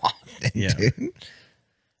 Yeah. Dude.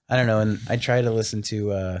 I don't know, and I try to listen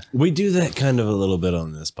to We do that kind of a little bit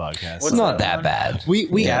on this podcast. It's not that bad. We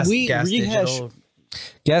Gas rehash. Digital.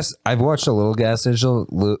 Gas. I've watched a little Gas Digital.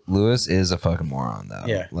 Lewis is a fucking moron though.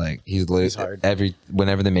 Yeah. like He's hard.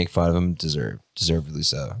 whenever they make fun of him, deservedly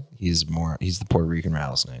so. He's the Puerto Rican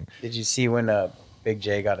rattlesnake. Did you see when Big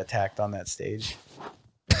J got attacked on that stage?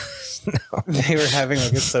 No. They were having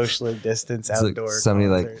like a socially distanced It's like outdoor. somebody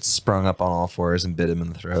like concert. sprung up on all fours and bit him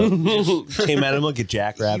in the throat. Came at him like a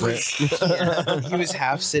jackrabbit. He was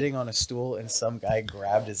half sitting on a stool, and some guy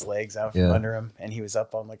grabbed his legs out from Yeah. under him, and he was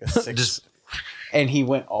up on like a six. And he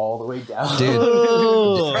went all the way down. Dude.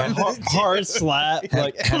 Hard slap.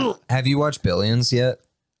 Like, Have you watched Billions yet?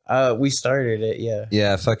 We started it, yeah.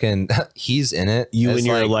 Yeah, fucking. He's in it. you as, and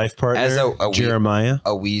your like, life partner, as Jeremiah.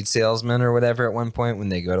 a weed salesman or whatever at one point when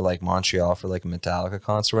they go to like Montreal for like a Metallica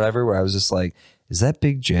concert or whatever, where I was just like, is that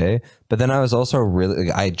Big J? But then I was also really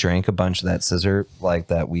like, I drank a bunch of that scissor, like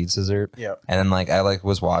that weed scissor. Yep. And then like I like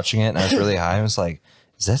was watching it and I was really high. I was like,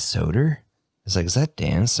 is that Soder? It's like, is that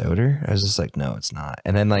Dan Soder? I was just like, no, it's not.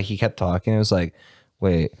 And then like he kept talking. I was like,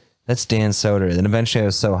 wait, that's Dan Soder. Then eventually I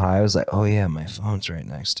was so high, I was like, oh yeah, my phone's right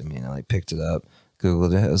next to me. And I like picked it up,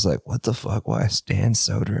 Googled it. I was like, what the fuck? Why is Dan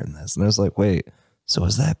Soder in this? And I was like, wait, so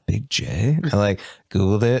is that Big J? I like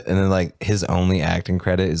Googled it. And then like his only acting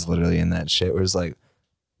credit is literally in that shit where it's like,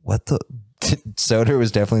 what the? Soder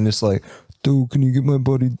was definitely just like, dude, can you get my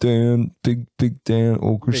buddy Dan, Big Dan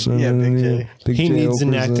Okerson? Big J. He J. needs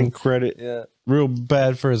an Okerson. acting credit. Yeah. Real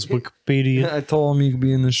bad for his Wikipedia. I told him he could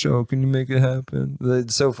be in the show. Can you make it happen?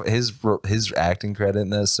 It's so his acting credit in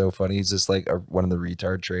that's so funny. He's just like one of the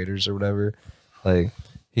retard traders or whatever. Like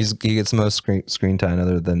he gets the most screen time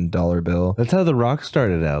other than Dollar Bill. That's how The Rock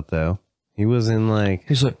started out, though. He was in like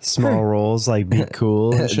small roles, like Be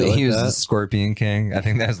Cool. And shit He like was that. the Scorpion King. I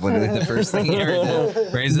think that was literally the first thing he ever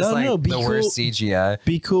did. Where he's just No, like Be the Cool- worst CGI.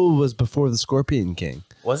 Be Cool was before the Scorpion King.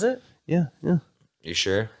 Was it? Yeah. You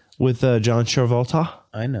sure? With John Travolta.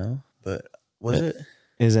 I know, but was it?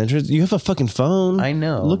 His entrance. You have a fucking phone. I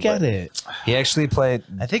know. Look at but it. He actually played.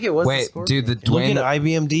 I think it was. the Wait, Scorpion. dude, the Look Dwayne. at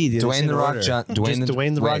IBMD. Dude. Dwayne the Rock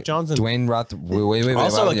Dwayne the Rock Johnson. Dwayne Rock. Wait.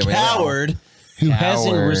 Also a coward who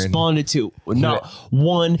hasn't Coward. responded to not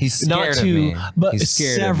one, He's not scared of two, me. but He's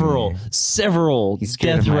scared of several He's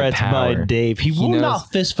scared death of my threats by power. Dave. He will knows-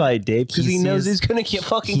 not fist fight Dave because he knows sees- he's gonna get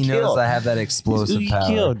fucking He knows killed. I have that explosive You power.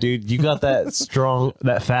 kill, dude. You got that strong,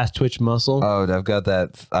 that fast twitch muscle Oh, I've got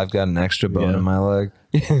that. I've got an extra bone Yeah. in my leg.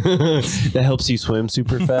 that helps you swim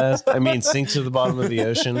super fast. I mean, sink to the bottom of the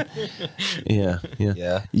ocean. Yeah.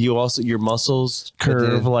 Yeah. You also your muscles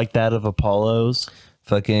curve did. like that of Apollo's.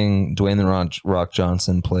 Fucking Dwayne the Rock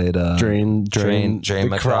Johnson played Drain Drain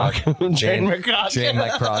the crock. McCrock. Drain McCrock. Drain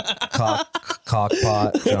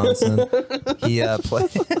Cockpot Johnson.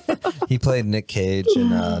 He played Nick Cage in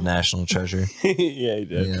National Treasure. Yeah, he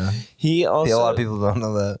did. Yeah. He also A lot of people don't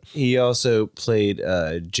know that. He also played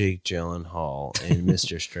Jake Gyllenhaal in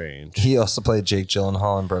Mr. Strange. He also played Jake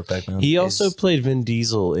Gyllenhaal in Brokeback Mountain. He also played Vin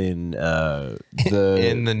Diesel in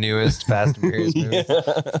in the newest Fast and Furious movie.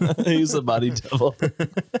 he was a body double.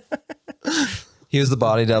 He was the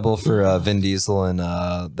body double for Vin Diesel and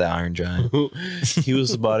the Iron Giant. He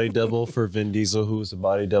was the body double for Vin Diesel, who was the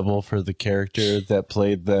body double for the character that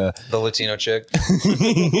played the. The Latino chick.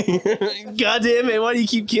 God damn it! Why do you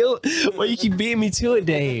keep killing? Why do you keep beating me to it,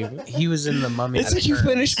 Dave? He was in the Mummy. It's like you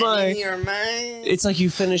finished my. It's like you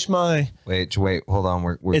finished my. Wait, hold on.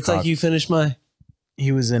 We're It's like you finished my.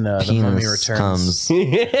 He was in the Mummy Returns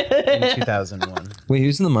in 2001. Wait, he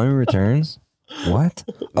was in the Mummy Returns? What?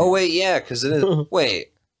 Oh wait, yeah, because it is.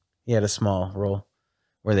 Wait, He had a small role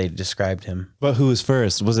where they described him. But who was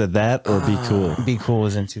first? Was it that or Be Cool? Be Cool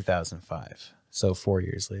was in 2005, so 4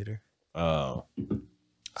 years later. Oh.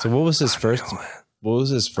 So what was his first? What was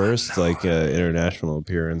his first like international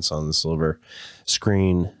appearance on the silver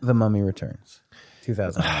screen? The Mummy Returns,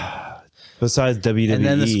 2009. Besides WWE, and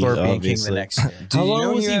then the Scorpion King obviously. the next year. Do How you long know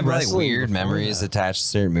when was you he have like wrestling weird before memories that? attached to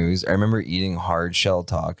certain movies? I remember eating hard shell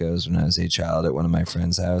tacos when I was a child at one of my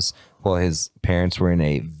friend's house while his parents were in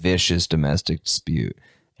a vicious domestic dispute.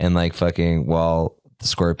 And like fucking while the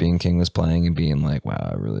Scorpion King was playing and being like, wow,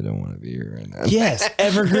 I really don't want to be here right now. Yes,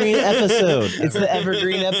 evergreen episode. It's the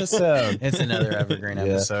evergreen episode. It's another evergreen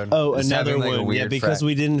episode. Oh, It's another having, like, a one. Yeah, weird because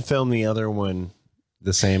we didn't film the other one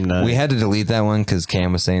the same night. We had to delete that one because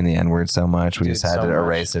Cam was saying the N-word so much. We Dude, just had so to much.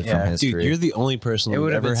 erase it Yeah. from history. Dude, you're the only person It we've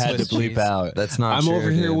would've ever been had to Swiss bleep cheese. out. That's not I'm true, over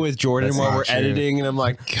here dude. with Jordan That's while not we're true. editing, and I'm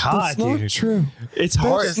like, God, dude. true. It's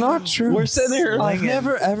hard. That's not true. We're sitting there. I've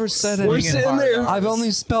never ever said We're anything. sitting there. I've only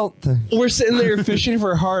spelt things. We're sitting there fishing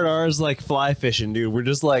for hard R's like fly fishing, dude. We're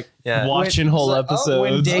just like watching whole episodes.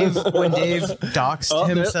 When Dave doxed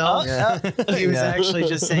himself, he was actually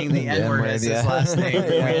just saying the N-word as his last name.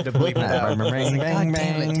 We had to bleep it out. Bang, bang, bang,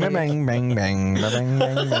 bang, bang, bang, bang,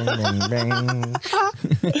 bang, bang, bang.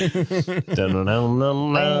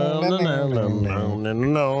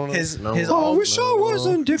 His I wish I was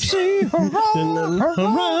in Dixie.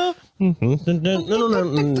 Hurrah,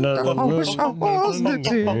 I wish I was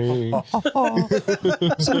Dixie.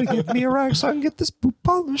 Somebody give me a rag so I can get this poop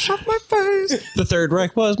polish off my face. The Third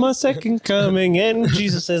Reich was my second coming, and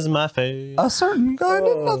Jesus is my face. A certain guy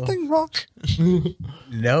did nothing wrong.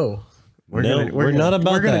 No. We're not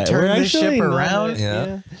about we're gonna that. turn We're this ship actually not. around.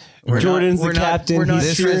 Yeah. Jordan's the captain. We're not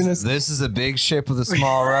He's This is a big ship with a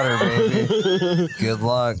small rudder, baby. Good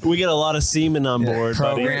luck. We get a lot of seamen on board,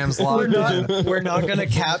 buddy. Programs locked in. We're not gonna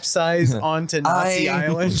capsize onto Nazi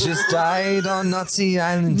Island. just died on Nazi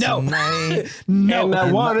Island tonight. And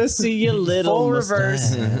I want to see a little Full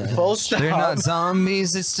mustache. reverse. Full stop. They're not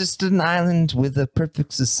zombies. It's just an island with a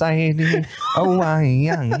perfect society. Oh,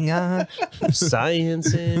 yeah.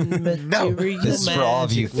 Science and material This is for all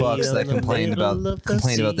of you magic. fucks We that are complained the middle about of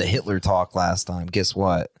the the sea. Hitler talk last time. Guess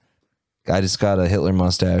what? I just got a Hitler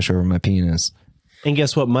mustache over my penis. And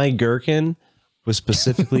guess what? My gherkin was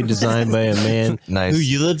specifically designed by a man Nice.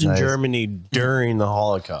 who lived in Nice. Germany during the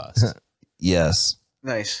Holocaust. Yes.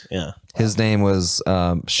 Nice. Yeah. His name was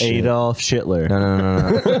shit. Adolf Hitler.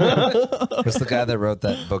 No. What's the guy that wrote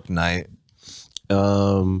that book Night?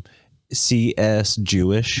 C.S.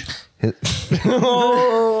 Jewish.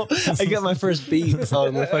 Oh, I got my first beat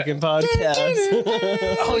on the fucking podcast.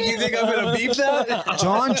 Oh, you think I'm gonna beep that?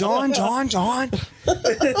 John.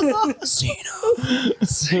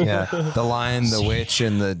 Yeah. The Lion, the Witch,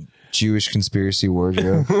 and the Jewish conspiracy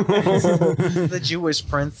wardrobe. The Jewish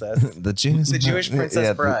princess. The Jewish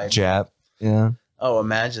Princess Bride. Jap. Yeah. Oh,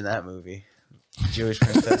 imagine that movie. Jewish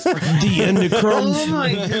princess. The end of crumbs.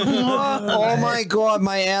 Oh my god,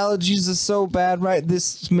 my allergies are so bad, right?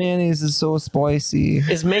 This mayonnaise is so spicy.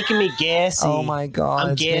 It's making me gassy. Oh my god.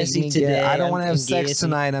 I'm it's making gassy me today. I don't want to have I'm sex gassy.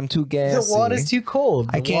 tonight. I'm too The gassy. water's too cold.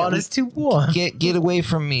 I The can't- water's too warm. Get away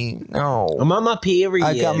from me. No. I'm on my period.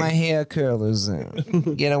 I got my hair curlers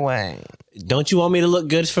in. Get away. Don't you want me to look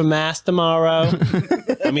good for mass tomorrow?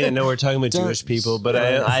 I mean, I know we're talking about Don't- Jewish people, but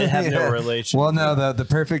I have no Yeah. relation. Well, no, the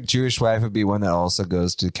perfect Jewish wife would be one that also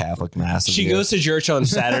goes to Catholic mass. She goes to church on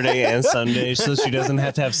Saturday and Sunday, so she doesn't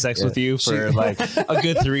have to have sex with you for like a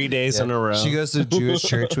good 3 days in a row. She goes to Jewish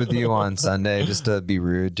church with you on Sunday just to be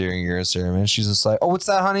rude during your sermon. She's just like, "Oh, what's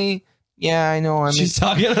that, honey? Yeah, I know. She's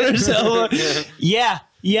talking on herself.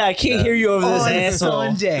 Yeah, I can't hear you over this asshole.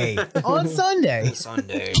 Sunday. On Sunday.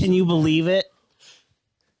 Sunday." Can you believe it?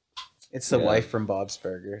 It's the wife from Bob's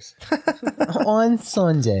Burgers. On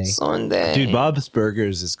Sunday. Sunday, Dude, Bob's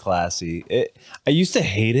Burgers is classy. I used to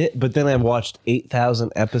hate it, but then I watched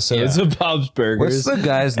 8,000 episodes of Bob's Burgers. What's the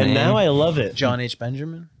guy's name? and now I love it. John H.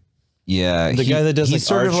 Benjamin. Yeah, The guy that does, he's like,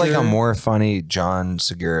 sort of like a Archer. more funny John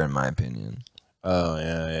Segura, in my opinion. Oh,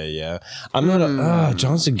 yeah. I'm not a...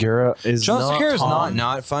 John Segura is John not... Segura's Tom-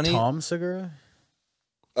 not funny. Tom Segura.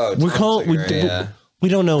 Oh, We call it... We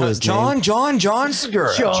don't know his John name.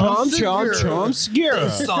 Segura. John Segura. Sunday, John Segura.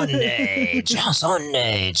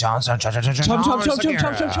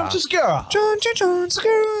 John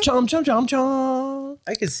Segura.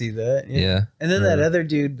 I could see that. Yeah. And then that other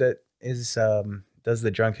dude that is does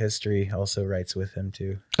the drunk history also writes with him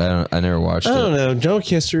too. I never watched I don't it. know. Junk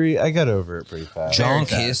history, I got over it pretty fast. Junk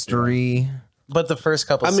fast, history. But the first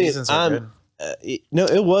couple I mean, seasons are good. No,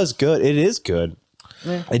 it was good. It is good.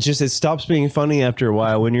 It stops being funny after a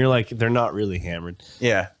while when you're like, they're not really hammered.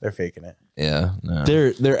 Yeah, they're faking it. Yeah. No.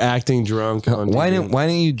 They're acting drunk. On Why TV.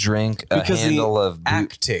 didn't you drink a Because handle of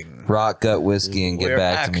Acting. rock gut whiskey and get We're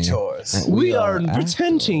back to actors. me? We are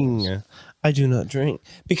pretending. I do not drink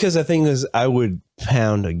because the thing is, I would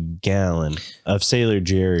pound a gallon of Sailor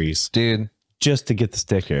Jerry's Dude, just to get the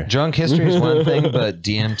sticker. Drunk history is one thing, but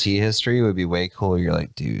DMT history would be way cooler. You're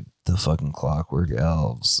like, dude, the fucking Clockwork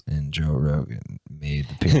Elves and Joe Rogan made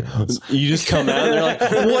the pyramids. You just come out and they're like,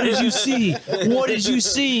 what did you see? What did you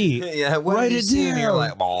see? Yeah, what Write did you it see? And you're down.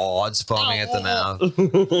 like, oh, it's foaming at the mouth.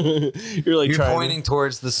 You're like You're trying pointing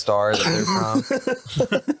towards the star that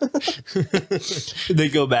they're from. They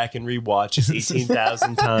go back and rewatch it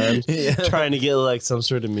 18,000 times, trying to get like some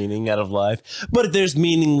sort of meaning out of life. But there's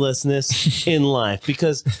meaninglessness in life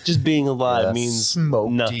because just being alive means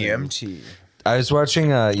Smoke nothing. DMT. I was watching.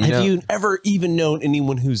 Have you ever even known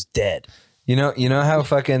anyone who's dead? You know how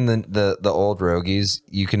fucking the old rogies,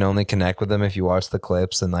 you can only connect with them if you watch the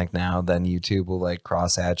clips, and like now then YouTube will like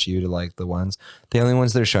cross hatch you to like the ones. The only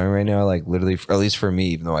ones they're showing right now, like literally, at least for me,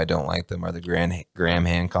 even though I don't like them, are the Graham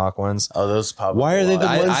Hancock ones. Oh, those pop. Why are they the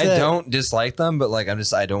ones I that... don't dislike them, but like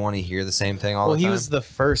I don't want to hear the same thing all Well, the he time. was the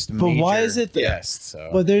first. But why major is it that- guest? So.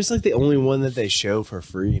 But there's like the only one that they show for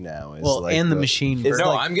free now. Is Well, like and the machine. It's No,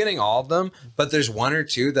 like- I'm getting all of them, but there's one or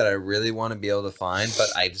two that I really want to be able to find, but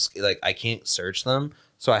I just like I can't search them,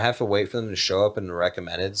 so I have to wait for them to show up in the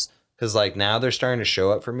recommendeds. Because like now they're starting to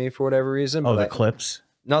show up for me for whatever reason. Oh, but the clips.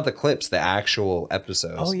 not the clips, the actual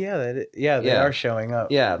episodes. Oh yeah, they Yeah. are showing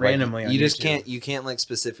up. Yeah, randomly. Like, on you just YouTube. can't like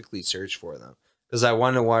specifically search for them. Because I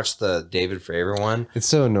wanted to watch the David Fravor one It's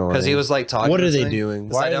so annoying. because he was like talking. What are this they thing. doing?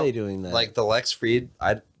 'Cause Why I are don't- they doing that? Like the Lex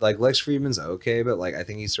Friedman's okay, but like I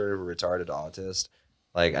think he's sort of a retarded autist.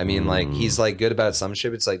 Like I mean, like he's like good about some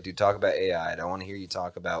shit. But it's like, dude, talk about AI. I don't want to hear you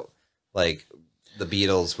talk about like the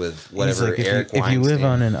Beatles with He's whatever like, Eric if you live Weinstein.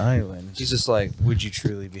 on an island, He's just like, would you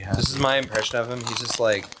truly be happy? this is my impression of him. He's just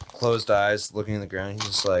like closed eyes, looking at the ground. He's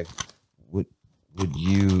just like, would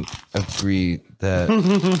you agree that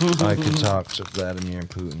I could talk to Vladimir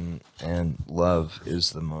Putin and love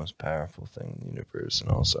is the most powerful thing in the universe?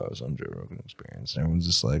 And also, I was on Joe Rogan Experience, and everyone's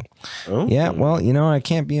just like, Oh. yeah, well, I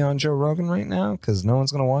can't be on Joe Rogan right now because no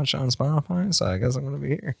one's gonna watch it on Spotify, so I guess I'm gonna be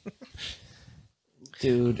here.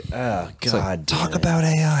 Dude, oh It's like, God, talk damn it. about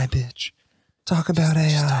AI, bitch. Talk about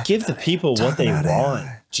AI. Give the people what they about want.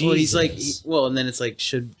 AI. Well, he's like, Jesus. and then it's like,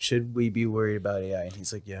 should we be worried about AI? And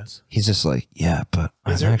he's like, yes. He's just like, yeah, but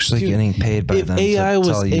I'm there- actually dude, getting paid by if them AI to was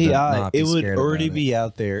tell you to AI, not be it would scared already about it. be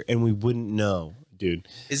out there, and we wouldn't know, dude.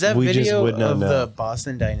 Is that We just video would not of know. the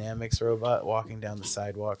Boston Dynamics robot walking down the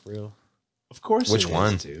sidewalk real? Of course, Which it is,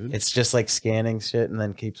 one? dude? It's just like scanning shit and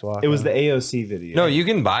then keeps walking. It was the AOC video. No, you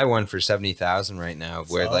can buy one for 70,000 right now,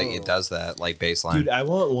 where like Oh. it does that like baseline. dude. I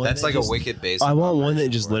want one. That's that like just, a wicked base. I want one that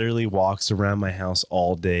just literally walks around my house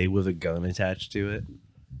all day with a gun attached to it.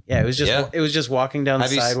 Yeah, it was just walking down the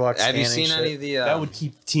Have you sidewalk. have you scanning seen shit. any of the That would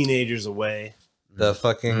keep teenagers away. the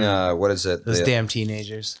fucking what is it? Those The- damn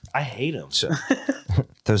teenagers. I hate them,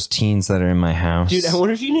 those teens that are in my house. dude. I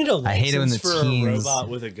wonder if you need a I hate it when license the for teens- a robot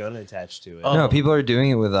with a gun attached to it. Oh. No, people are doing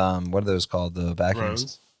it with what are those called? The vacuums.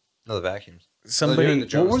 Drones? No, the vacuums. Somebody. doing the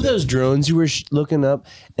drones. What were those drones you were looking up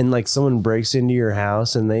and like someone breaks into your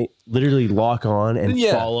house and they literally lock on and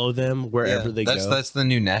Yeah. follow them wherever they go? That's the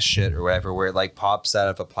new Nest shit or whatever, where it like pops out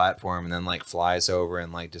of a platform and then like flies over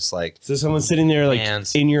and like just like. So someone's sitting there like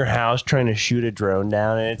Hands. in your house trying to shoot a drone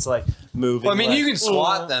down and it's like moving. Well, I mean, like, you can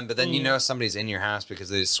SWAT them, but then you know somebody's in your house because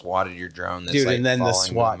they just swatted your drone. That's, Dude, like, and then the following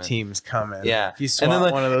SWAT them and- team's coming. Yeah. If you SWAT And then,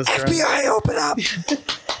 like, one of those drones. FBI, open up!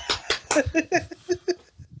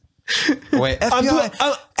 Wait,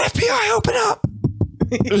 FBI, open up!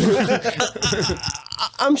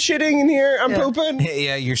 I'm shitting in here. I'm pooping.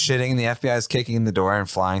 Yeah, you're shitting, and the FBI is kicking in the door and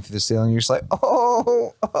flying through the ceiling. You're just like,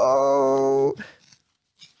 oh.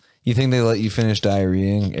 You think they let you finish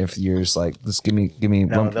diarrheaing if you're just like, just give me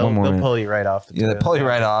No, one they'll more minute. pull you right off the Yeah, they toilet. pull you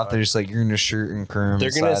right off. They're just like, you're in a shirt and curm. They're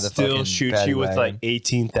inside gonna the still fucking shoot paddy you with wagon. like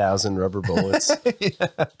 18,000 rubber bullets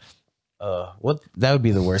What? That would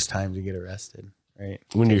be the worst time to get arrested, right?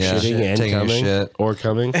 when you're Yeah. shitting and Taking a coming shit. or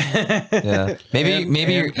coming. Yeah,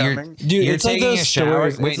 maybe you're coming. Dude, you're it's like taking those a shower.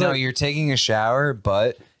 stories. Wait, It's no, like- you're taking a shower,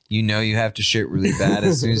 but you know you have to shit really bad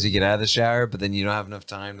as soon as you get out of the shower. But then you don't have enough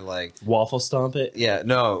time to like, Waffle stomp it. yeah,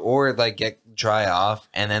 no, or like get dry off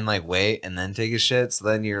and then like wait and then take a shit. So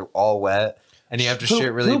then you're all wet and you have to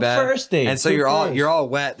shit really Poop bad. first, Dave. And so Poop you're first. all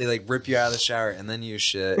wet. They like rip you out of the shower and then you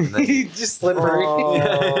shit. And then just slippery.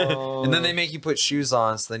 Oh. And then they make you put shoes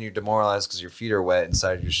on, so then you're demoralized because your feet are wet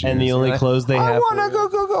inside your shoes. And the only You're like, clothes they I have. want to for you.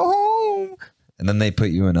 go home. And then they put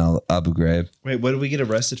you in Abu Ghraib. Wait, what did we get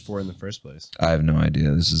arrested for in the first place? I have no idea.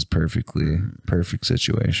 This is perfect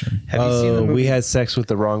situation. Have you seen the movie? We had sex with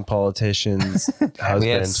the wrong politician's We had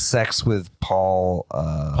husband, sex with Paul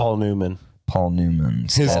Newman. Paul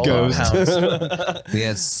Newman's His head ghost. on. We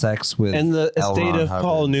had sex with And the L. estate Ron of Hubbard.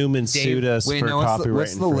 Paul Newman sued us Wait, for no, copyright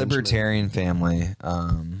what's the infringement. libertarian family?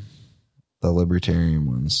 The libertarian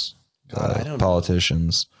ones. God, I don't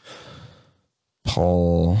politicians.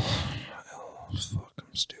 Paul. Oh, fuck,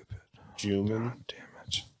 I'm stupid. Juman. Damn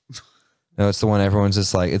it. No, it's the one everyone's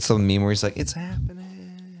just like, it's the meme where he's like, it's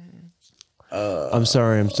happening. I'm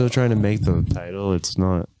sorry, I'm still trying to make the title. It's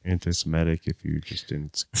not anti-Semitic if you're just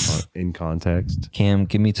in context. Cam,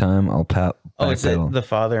 give me time. I'll It's the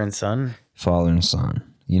father and son. Father and son.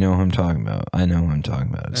 You know who I'm talking about. I know who I'm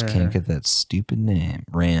talking about. I just can't get that stupid name.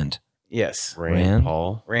 Rand. Yes. Rand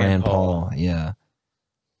Paul. Rand Paul. Yeah.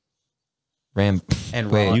 Rand.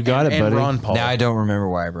 And wait, Ron, you got it, and buddy. Ron Paul. Now I don't remember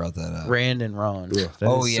why I brought that up. Rand and Ron.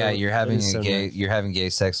 Oh yeah, you're having gay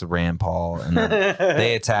sex with Rand Paul, and then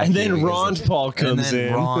they attack. And you then because Ron Paul comes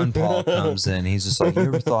in. Ron Paul comes in. He's just like, you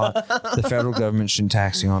ever thought the federal government shouldn't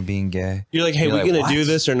tax you on being gay? You're like, hey, You're we like, gonna what? do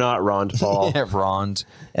this or not, Ron Paul? Yeah, Rond.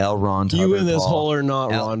 L. Rond. You Hubbard in this Paul. hole or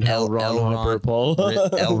not, Ron? Ron Hopper Paul.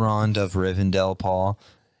 L. Rond of Rivendell Paul.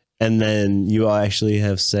 And then you actually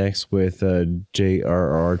have sex with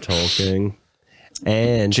J.R.R. Tolkien.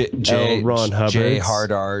 And Ron Hubbard. J.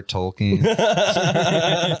 Hard R. Tolkien.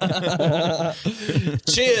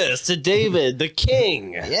 Cheers to David, the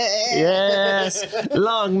king. Yeah. Yes.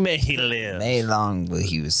 Long may he live. May long will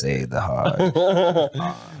he say the hard.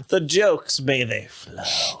 The jokes may they flow.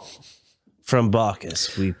 From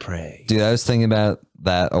Bacchus we pray. Dude, I was thinking about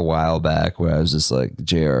that a while back where I was just like,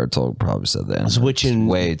 J.R. Tolkien probably said that. Switching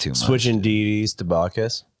way too much. Switching deities to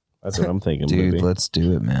Bacchus. That's what I'm thinking, Dude, baby. let's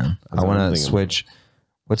do it, man. That's I what I'm want to thinking. switch.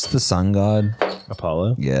 What's the sun god?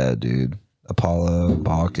 Apollo. Yeah, dude. Apollo,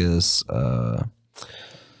 Bacchus,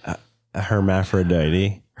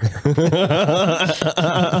 Hermaphrodite. You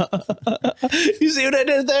see what I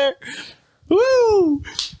did there? Woo!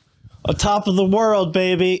 On top of the world,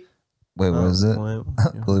 baby. wait, what is it?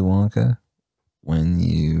 Willy Wonka? When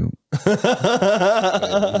you... Wait,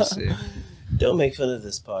 let me see. Don't make fun of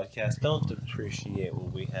this podcast. Don't depreciate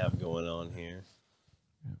what we have going on here.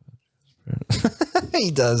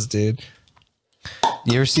 He does, dude.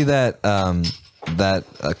 You ever see that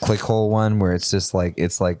clickhole one where it's just like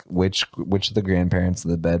which of the grandparents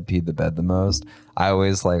of the bed peed the bed the most? I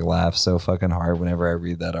always like laugh so fucking hard whenever I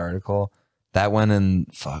read that article. That one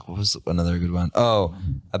and fuck, what was another good one? Oh,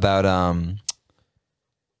 about God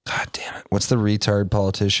damn it. What's the retard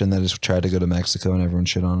politician that has tried to go to Mexico and everyone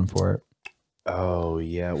shit on him for it? Oh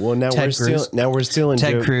yeah. Well, now Ted Cruz. we're still in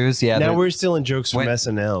Ted Cruz, yeah. Now we're still in jokes from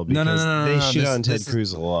SNL because they shit on Ted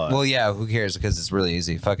Cruz a lot. Well, yeah, who cares? Because it's really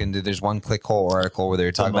easy. Fucking dude, there's one clickhole article where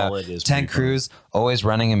they're talking about mullet is Ted pretty Cruz always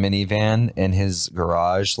running a minivan in his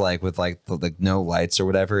garage, like with like no lights or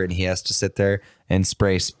whatever, and he has to sit there and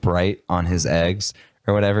spray Sprite on his eggs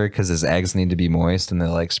or whatever because his eggs need to be moist and they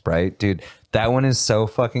like Sprite. Dude, that one is so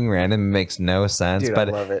fucking random. It makes no sense. Dude, but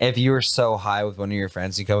I love it. if you were so high with one of your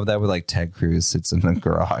friends, you come with that with like Ted Cruz sits in the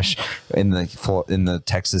garage in the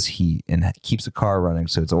Texas heat and keeps the car running,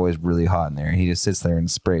 so it's always really hot in there. And he just sits there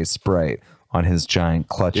and sprays Sprite on his giant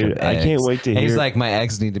clutch Dude, of eggs. I can't wait to And hear. he's like, my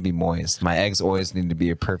eggs need to be moist. My eggs always need to be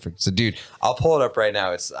a perfect. So, dude, I'll pull it up right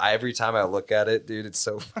now. Every time I look at it, dude, it's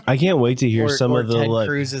so. I can't wait to hear some of the Ted like.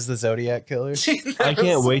 Cruz is the Zodiac killer. I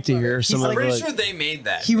can't wait to hear some I'm of the pretty like. sure they made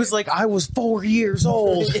that. He was like, I was 4 years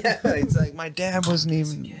old. Yeah, it's like my dad wasn't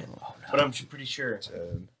even. But I'm pretty sure.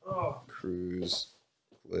 Ted Cruz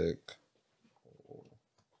click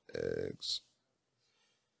eggs.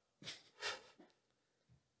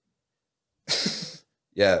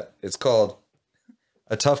 Yeah, it's called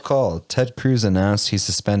A Tough Call. Ted Cruz announced he's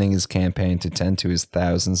suspending his campaign to tend to his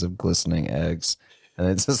thousands of glistening eggs. And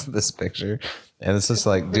it's just this picture. And it's just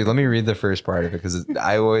like, dude, let me read the first part of it because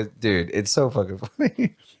it's so fucking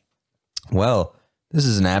funny. Well, this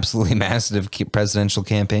is an absolutely massive presidential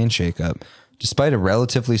campaign shakeup. Despite a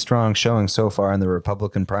relatively strong showing so far in the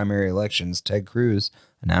Republican primary elections, Ted Cruz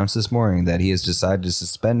announced this morning that he has decided to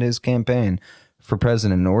suspend his campaign for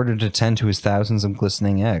president in order to tend to his thousands of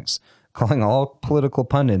glistening eggs, calling all political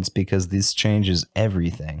pundits because this changes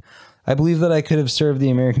everything. I believe that I could have served the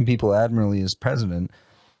American people admirably as president,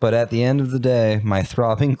 but at the end of the day, my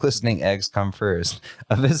throbbing, glistening eggs come first.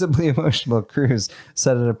 A visibly emotional Cruz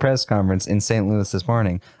said at a press conference in St. Louis this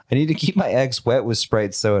morning, I need to keep my eggs wet with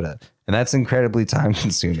Sprite soda, and that's incredibly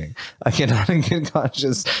time-consuming. I cannot in good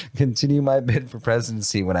conscience continue my bid for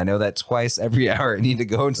presidency when I know that twice every hour I need to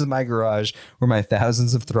go into my garage where my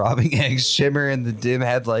thousands of throbbing eggs shimmer in the dim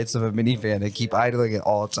headlights of a minivan and keep idling at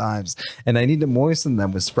all times, and I need to moisten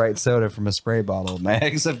them with Sprite soda from a spray bottle. My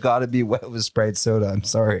eggs have got to be wet with Sprite soda. I'm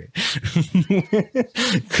sorry.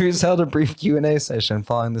 Cruz held a brief Q&A session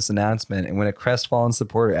following this announcement, and when a crestfallen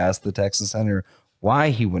supporter asked the Texas senator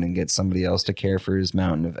why he wouldn't get somebody else to care for his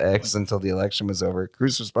mountain of eggs until the election was over,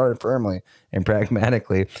 Cruz responded firmly and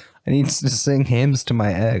pragmatically, I need to sing hymns to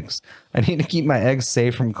my eggs. I need to keep my eggs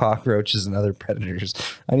safe from cockroaches and other predators.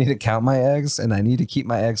 I need to count my eggs, and I need to keep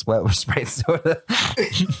my eggs wet with Sprite soda.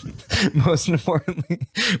 Most importantly,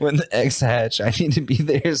 when the eggs hatch, I need to be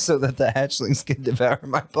there so that the hatchlings can devour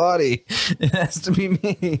my body. It has to be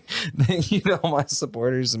me. Thank you to all my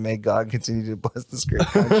supporters, and may God continue to bless this great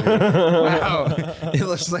country. Wow. It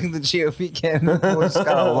looks like the GOP candidate just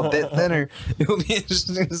got a little bit thinner. It will be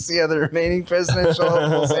interesting to see how the remaining presidential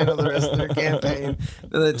hopefuls handle the rest of their campaign.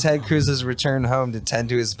 That Ted Cruz has returned home to tend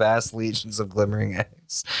to his vast legions of glimmering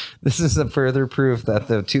eggs. This is a further proof that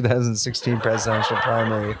the 2016 presidential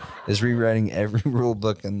primary is rewriting every rule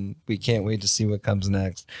book, and we can't wait to see what comes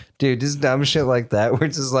next. Dude, just dumb shit like that. We're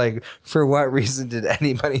just like, for what reason did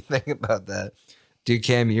anybody think about that? Dude,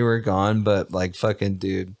 Cam, you were gone, but like, fucking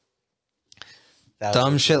dude.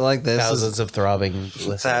 Dumb shit like this. Thousands of throbbing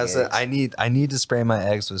listeners. I need to spray my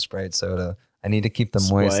eggs with Sprite soda. I need to keep them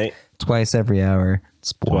moist twice every hour.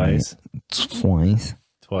 Twice.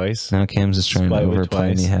 Now Cam's just trying to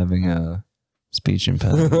overplay me having a speech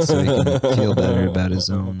impediment so he can feel better about his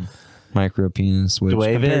own micro penis, which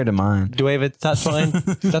compared to mine. Dwayne,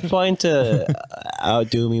 stop trying to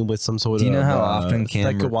outdo me with some sort of. Do you know how often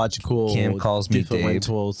Cam calls me Dabe?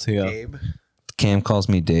 Dabe. Cam calls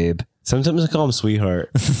me Dabe. Sometimes I call him sweetheart.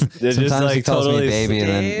 Sometimes just like he calls me baby, and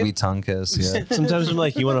then we tongue kiss. Yeah. Sometimes I'm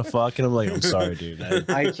like, you want to fuck, and I'm like, I'm sorry, dude.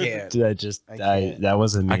 I can't. That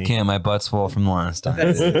wasn't me. I can't. My butt's full from the last time.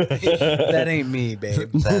 That ain't me,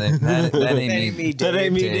 babe. That ain't me. That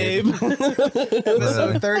ain't me, Dave.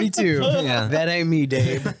 Episode 32. Yeah. That ain't me,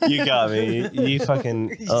 Dave. You got me. You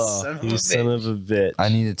fucking. You son of a bitch. I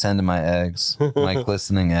need to tend to my eggs, my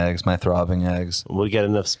glistening eggs, my throbbing eggs. We'll get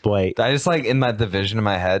enough Sprite. I just like in the vision in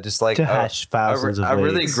my head, just like to hash thousands of a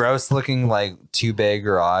really eggs. gross looking like 2-bay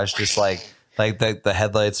garage, just like the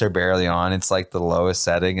headlights are barely on. It's like the lowest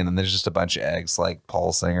setting, and then there's just a bunch of eggs like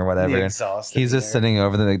pulsing or whatever. And he's just sitting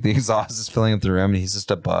over there, like the exhaust is filling up the room, and he's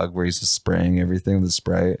just a bug where he's just spraying everything with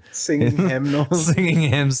Sprite, singing hymnals, singing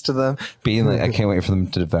hymns to them, being like, I can't wait for them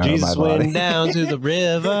to devour Jesus my body. went down to the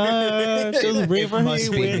river, to the river he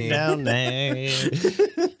went down there.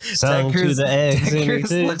 Sung to the eggs, Ted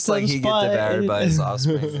Cruz looks like he get devoured by his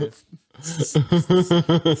offspring.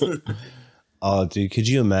 Oh, dude, could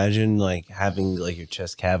you imagine like having like your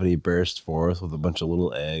chest cavity burst forth with a bunch of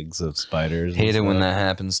little eggs of spiders? Hate it when that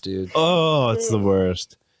happens, dude. Oh, it's the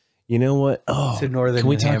worst. You know what? Oh, to northern can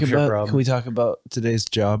we New talk Hampshire about? problem. Can we talk about today's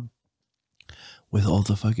job with all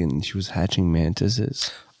the fucking? She was hatching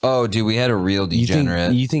mantises. Oh, dude, we had a real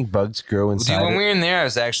degenerate. You think bugs grow inside? Dude, when we were in there, I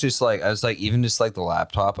was actually just like, even just like the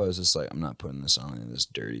laptop, I was just like, I'm not putting this on this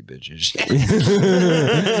dirty bitches.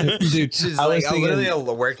 Dude, she's I like, was thinking, literally a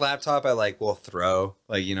work laptop. I like will throw,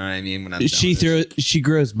 like, you know what I mean? When I'm she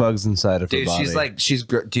grows bugs inside of her body.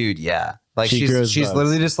 Dude, yeah. Like she's bugs.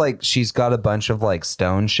 literally just like she's got a bunch of like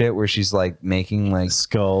stone shit where she's like making like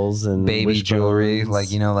skulls and baby jewelry, like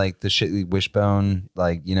you know, like the shit wishbone,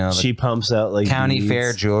 like you know. She pumps out like county beads.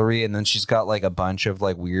 fair jewelry, and then she's got like a bunch of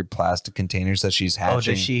like weird plastic containers that she's hatching. Oh,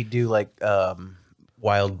 does she do like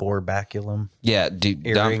wild boar baculum? Yeah, dude,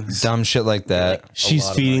 Earrings. dumb shit like that. She's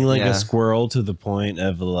feeding like a squirrel to the point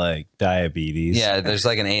of like diabetes. Yeah, there's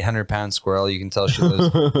like an 800-pound squirrel. You can tell she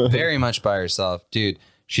lives very much by herself, dude.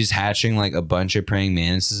 She's hatching like a bunch of praying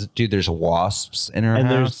mantises. Dude, there's wasps in her house.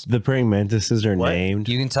 There's the praying mantises are named.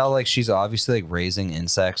 You can tell like she's obviously like raising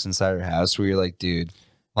insects inside her house where you're like, dude,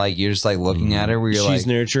 like you're just like looking at her where you're she's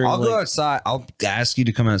nurturing. I'll go outside. I'll ask you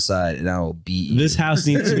to come outside and I will beat you. This house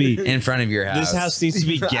needs to be in front of your house. This house needs to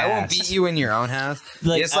be gassed. I won't beat you in your own house.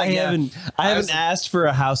 Like, it's like I haven't asked for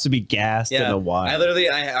a house to be gassed in a while. I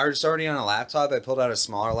was already on a laptop. I pulled out a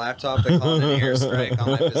smaller laptop. I called an airstrike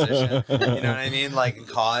on my position. You know what I mean? Like in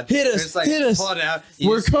COD. Hit us. It's like, hit us. Pull it out.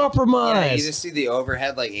 We're compromised. Yeah, you just see the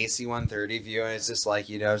overhead like AC 130 view, and it's just like,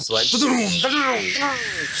 you know, it's like.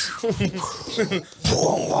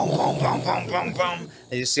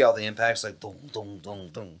 And you see all the impacts like dum, dum, dum,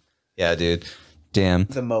 dum. Yeah, dude. Damn.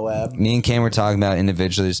 The Moab. Me and Cam were talking about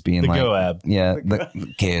individually just being the like Goab. Yeah,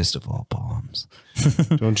 the gayest of all poems.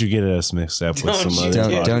 Don't you get us mixed up with some other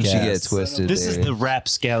don't you podcasts. get twisted. This is the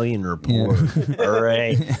Rapscallion Report. All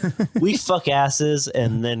right. We fuck asses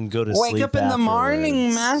and then go to sleep. Wake up in the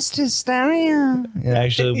morning, master hysteria. Yeah.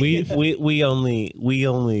 Actually, we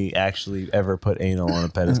only actually ever put anal on a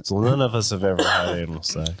pedestal. None of us have ever had anal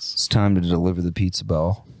sex. It's time to deliver the pizza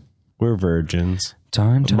bell. We're virgins.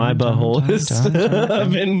 My butthole has never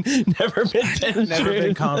been penetrated. Never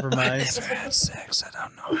been compromised. Sex, I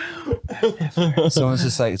don't know. Someone's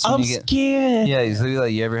just like, I'm scared. yeah, he's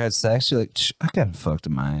like, you ever had sex? You're like, I got fucked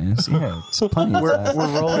in my ass. Yeah, it's plenty of We're sex.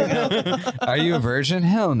 rolling up. Are you a virgin?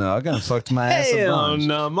 Hell no, I got fucked in my ass a Hell bunch.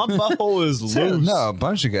 no, my butthole is loose. No, a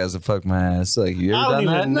bunch of guys have fucked my ass. Like, you I ever don't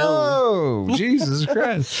done that? even know. No, Jesus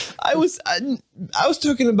Christ. I was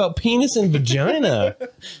talking about penis and vagina.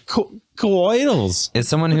 Coitals. Is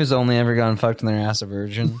someone who's only ever gotten fucked in their ass a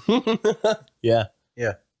virgin? Yeah.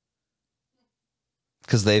 Yeah.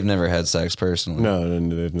 Because they've never had sex personally. No,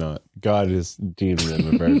 they're not. God is deeming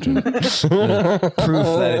them a virgin. Proof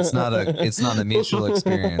that it's not a mutual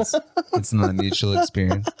experience. It's not a mutual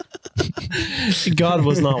experience. God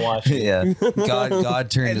was not watching. Yeah. God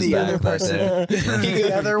turned his back that day.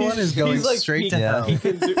 The other one is going He's like straight to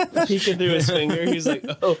peeking- hell. Peeking through his finger. He's like,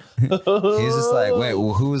 oh. He's just like, wait,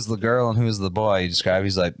 well, who was the girl and who was the boy? He described.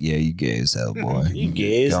 He's like, yeah, you gay as hell, boy. You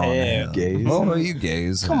gay as Go on, hell. man. Gays. Oh, you gay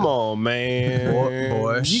as hell. Come on, man.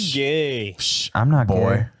 Boy. You gay. I'm not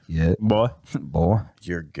Boy. gay. Yeah, Boy. boy.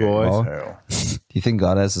 You're gay Boy. as hell. Do you think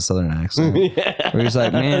God has a southern accent? Where he's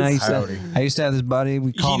like, man, I used to have this buddy.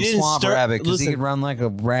 We call him didn't Swamp start- Rabbit because he listen. could run like a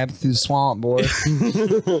rabbit through the swamp, boy.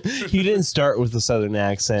 He didn't start with a southern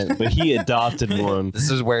accent, but he adopted one.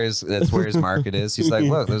 That's where his market is. He's like,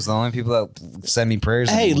 look, those are the only people that send me prayers.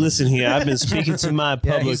 Hey, anymore. listen here. I've been speaking to my Yeah,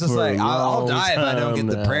 public he's just for like, a I'll long die if I don't get time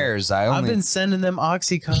the now. prayers. I've been sending them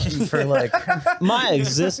Oxycontin for like My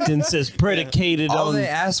existence is predicated all on they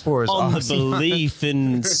ask for is the Oxy. belief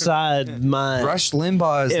inside my Rush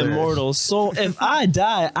Limbaugh is there. immortal soul. If I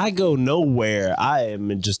die, I go nowhere. I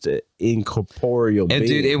am just an incorporeal being. And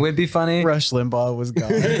dude, it would be funny. Rush Limbaugh was gone.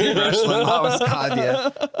 Rush Limbaugh was God, yeah.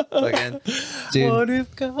 Fucking, dude, What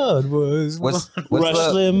if God was what's Rush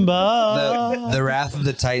the, Limbaugh. the Wrath of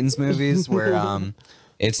the Titans movies where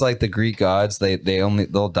it's like the Greek gods,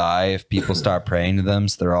 they'll die if people stop praying to them,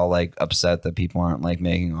 so they're all like upset that people aren't like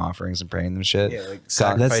making offerings and praying them shit. Yeah, like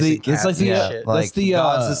God, that's the- sacrificing it's like cats the, and yeah, shit. like that's the,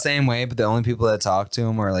 God's the same way, but the only people that talk to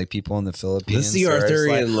him are like people in the Philippines. That's the So it's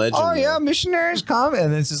Arthurian like, legend. oh yeah, missionaries come,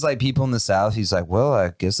 and it's just like people in the South. He's like, well,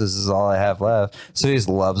 I guess this is all I have left. So he just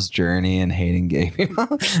loves Journey and hating gay people.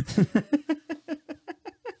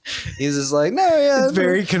 He's just like, no, yeah, It's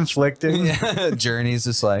very conflicting. yeah. Journey's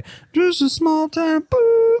just like, just a small town.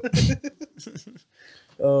 Boop.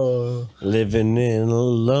 Oh, Living in a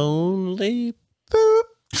lonely boop.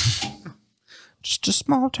 Just a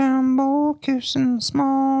small town boy kissing a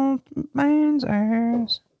small man's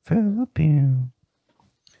ass. Filipino.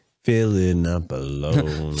 Filling up a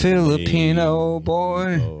lonely Filipino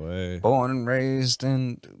boy. boy. Born and raised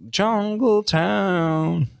in Jungle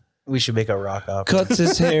Town. we should make a rock opera. Cuts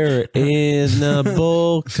his hair in a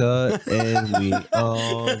bowl cut, and we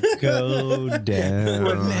all go down.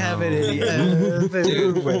 Wouldn't have it any other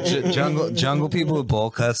Dude, way. jungle people with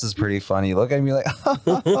bowl cuts is pretty funny. You look at me like,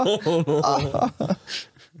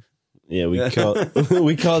 Yeah, we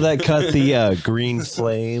call that cut the green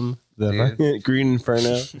flame, the green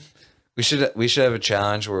inferno. we should have a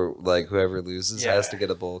challenge where like whoever loses has to get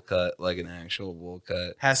a bowl cut, like an actual bowl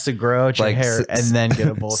cut. Has to grow out your Like hair and then get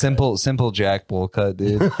a bowl. Simple Jack bowl cut,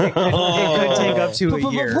 dude. It could take up to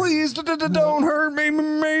a year. Please don't hurt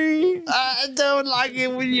me. I don't like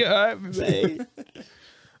it when you hurt me.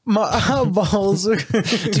 My balls are.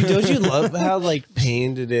 Dude, don't you love how like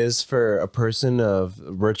pained it is for a person of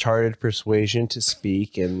retarded persuasion to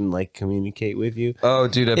speak and like communicate with you? Oh,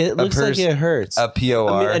 dude, It looks like it hurts. a POR.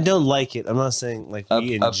 I mean, I don't like it. I'm not saying like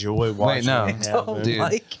we enjoy watching no. it happen.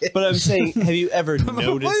 Dude. But I'm saying, have you ever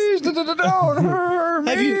noticed? Please don't hurt me.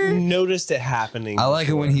 Have you noticed it happening? I like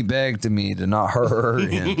it when he begged me to not hurt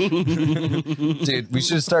him. Dude, we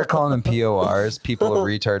should start calling them PORs, people of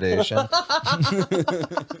retardation.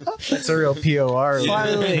 That's a real POR.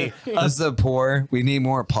 Finally, Us the poor, we need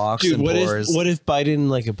more pox dude. and pores. What if Biden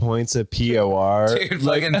like appoints a POR? Dude,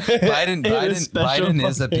 like, fucking Biden special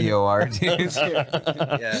is a POR, dude.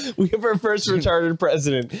 Yeah. we have our first retarded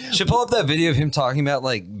president. Should pull up that video of him talking about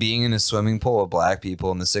like being in a swimming pool with black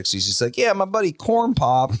people in the 60s. He's like, yeah, my buddy Corn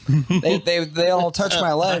Pop, they all touch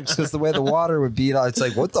my legs because the way the water would beat out. It's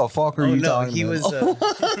like, what the fuck are you talking he about?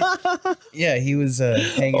 was. Yeah, he was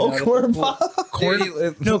hanging out. Corn at the pool. pop.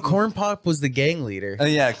 Dude, No, Corn Pop was the gang leader. Oh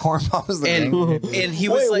yeah, Corn Pop was the And he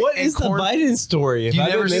was Wait, like, what and is the Biden story? If You I've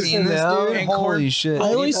never been seen missing this, out- dude? And Holy Corn- shit! I Can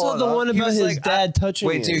you only pull saw it the up? one He about was his like, dad touching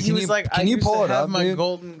Wait, him. dude, he was like, can I you used pull to it have up, my dude?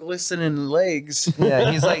 golden glistening legs.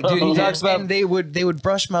 Yeah, he's like, dude, He he talks talks about about. they would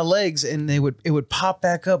brush my legs and it would pop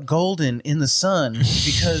back up golden in the sun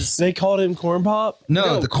because They called him Corn Pop. No,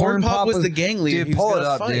 No, the Corn Corn Pop Pop was the gang leader. Dude, He was pull it gonna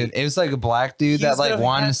up, fight. dude. It was like a black dude He was that like gonna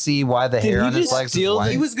wanted have- to see why the Did hair he on his just legs was steal the-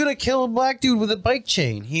 white. he was gonna kill a black dude with a bike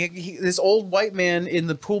chain. He this old white man in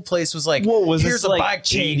the pool place was like, What was "Here's this a like bike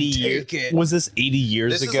chain, 80 years? take it." Was this 80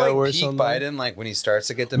 years This is ago like or peak something? Biden, like when he starts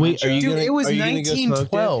to get Wait, dementia. are you Dude, gonna- it was are you gonna go smoke, dude?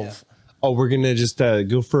 1912. Oh, we're gonna just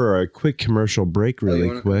go for a quick commercial break, Oh, you really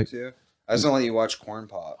wanna come quick. too? I just want to let you watch Corn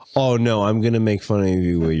Pop. Oh no, I'm gonna make fun of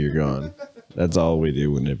you while you're gone. That's all we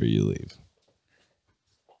do whenever you leave.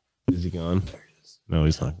 Is he gone? No,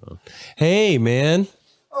 he's not gone. Hey, man,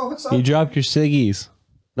 Oh, what's you dropped your ciggies.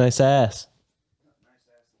 Nice ass.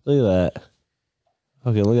 Look at that.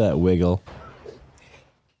 Okay, look at that wiggle,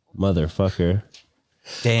 motherfucker.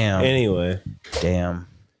 Damn, Anyway, damn.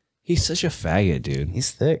 he's such a faggot, dude.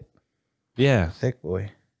 He's thick, Yeah, thick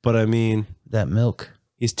boy. but I mean, That milk.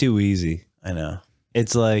 he's too easy. I know.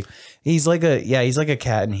 It's like He's like a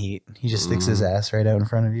cat in heat. He just sticks his ass right out in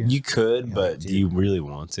front of you. you could, but do you really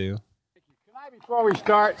want to? Before we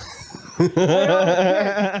start, want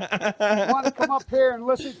to come up here and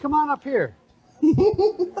listen? Come on up here.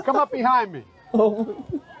 Come up behind me.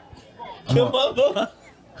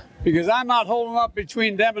 Because I'm not holding up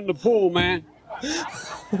between them and the pool, man.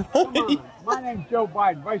 Come on. My name's Joe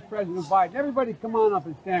Biden, Vice President Biden. Everybody come on up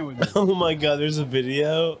and stand with me. Oh my god, there's a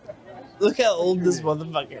video. Look how old this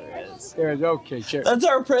motherfucker is. There's okay, sure. That's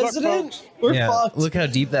our president? folks. We're Yeah, fucked. look how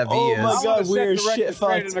deep that V Oh is. my I God, wanna we're set the shit record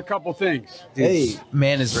straight fucked. in a couple things. Hey,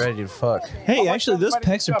 Man is ready to fuck. hey, actually, those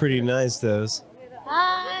pecs are pretty nice, those.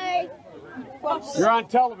 Hi. You're on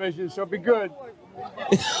television, so be good.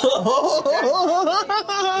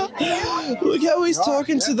 Look how he's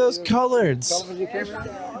talking to those coloreds. Television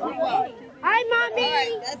camera. Hi,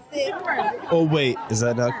 mommy. That's it. Oh wait, is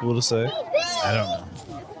that not cool to say? I don't know.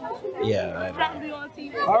 Yeah,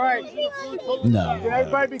 All right. no. Can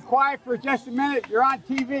everybody be quiet for just a minute? You're on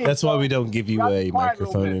TV. That's why we don't give you Gotta a be quiet a little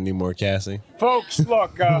microphone bit. anymore, Cassie. Folks,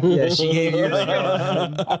 look, Yeah, she gave you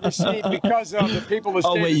I received, because of the people of the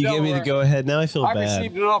Oh state wait, of you gave me the Delaware, go ahead. Now I feel I bad.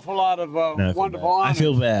 received an awful lot of Now I feel wonderful bad. I honors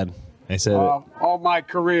feel bad. I said it. all my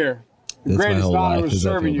career. The That's my greatest whole honor life, was is I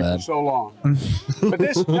feel serving you bad. for so long. But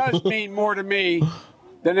this does mean more to me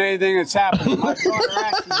than anything that's happened. My daughter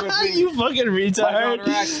actually with me. You fucking retard. daughter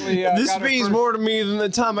actually, This got her means first more to me than the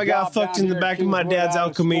time I got job fucked down in the here. back She of my was dad's out El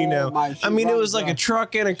of school. Camino. She I mean, it was runs, like a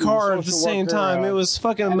truck and a she's a car at the social same worker, time. It was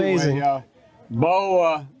fucking anyway, amazing.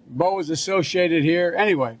 Bo was associated here.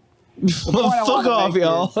 Anyway, the point I Fuck wanna off, make here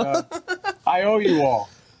y'all. is, I owe you all.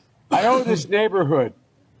 I owe this neighborhood.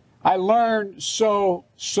 I learned so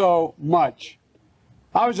much.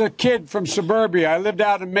 I was a kid from suburbia. I lived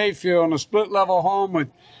out in Mayfield in a split-level home with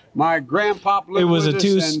my grandpop lived It was with a us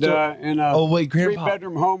two-sto- in a Oh, wait, grandpa.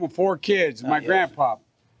 three-bedroom home with 4 kids. My grandpop.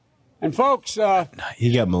 And folks,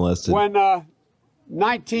 He got molested. when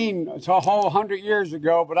 100 years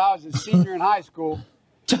ago, but I was a senior in high school.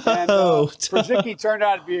 And Przicki turned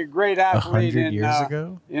out to be a great athlete 100 years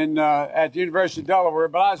ago? at the University of Delaware.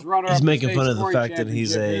 But I was runner up. He's the making state fun of the scoring fact that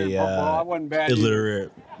he's championship here in football. I wasn't bad either.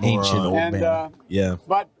 illiterate, Ancient moron. old And man. Yeah.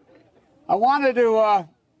 but I wanted to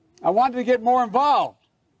get more involved,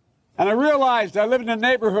 and I realized I lived in a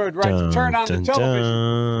neighborhood where I could turn on the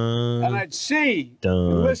television and I'd see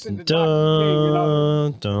and listen to Dr. King and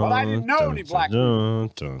others. But I didn't know any black people.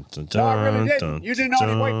 No, I really didn't. You didn't know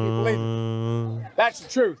any white people either. That's the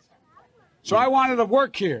truth. So I wanted to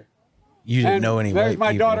work here. You didn't And know any there's white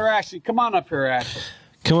my people. daughter Ashley. Come on up here, Ashley.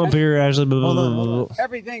 Come up here, Ashley. Hold on.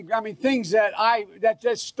 Everything, I mean, things that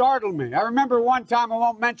just startled me. I remember one time, I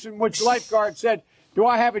won't mention which lifeguard said, "Do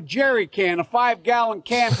I have a jerry can, a 5-gallon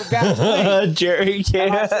can for gasoline?" Jerry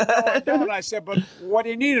And I can. said, "No, I don't." I said, "But what do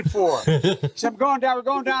you need it for?" He said, we're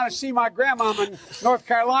going down to see my grandmama in North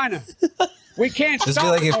Carolina. We can't This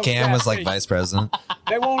stop would be like at if most Cam gas was like stations. vice president.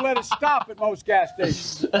 They won't let us stop at most gas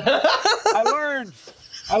stations. I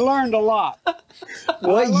learned a lot.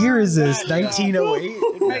 What year is this? That, 1908?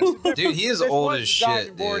 It makes a difference. Dude, he is This old was as the shit,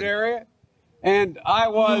 diving board dude. area, and I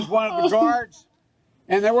was one of the guards,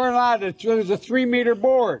 and they weren't allowed to. There was a 3-meter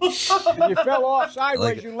board, and you fell off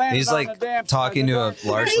sideways. Like you landed he's on like the damn talking to a over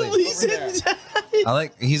largely. there.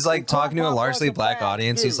 He's like talking to a Corn Pop largely was a black bad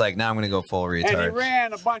audience. dude. He's like, now I'm gonna go full And he retard.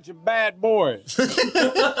 ran a bunch of bad boys. And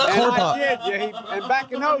I did. And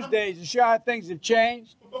back in those days, to show how things have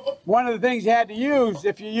changed, one of the things you had to use,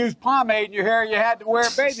 if you used pomade in your hair, you had to wear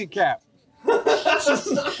a bathing cap.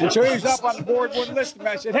 And so he was up on the board, wouldn't listen to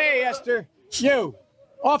me. I said, hey, Esther, you,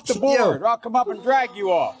 off the board, or I'll come up and drag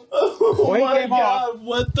you off. Well, he came off,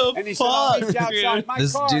 what the and he said, I'll meet you outside. My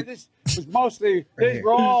car, this was mostly, these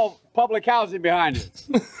were all public housing behind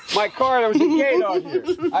it. My car, there was a gate on here.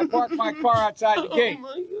 I parked my car outside the gate.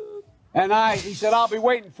 And he said, I'll be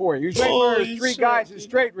waiting for you. He was waiting for 3 guys in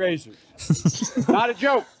straight razors. Not a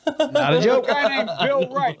joke. Not a joke. A guy named Bill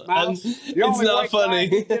Wright, Mouse. The only not white funny.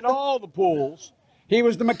 guy who did all the pools. He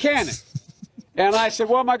was the mechanic. And I said,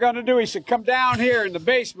 what am I going to do? He said, come down here in the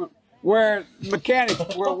basement where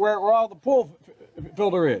where all the pool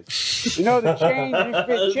filter is. You know the chain? There used to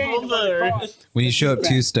be a chain across. When you show up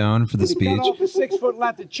too stoned for the He cut speech, off the 6-foot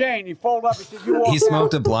length of chain. He folded up. He said, you walk he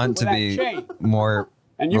smoked out a blunt to with that be chain. more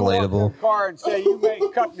And you walk in relatable. your car and say, you may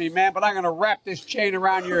cut me, man, but I'm going to wrap this chain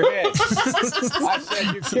around your head. I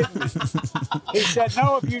said, you kidding me? He said,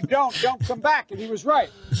 no, if you don't come back. And he was right.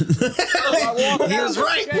 So I walked down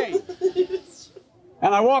the chain.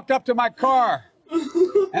 And I walked up to my car.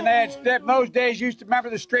 And they had, those days, you used to remember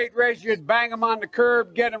the straight razor. You'd bang them on the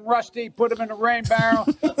curb, get them rusty, put them in a rain barrel,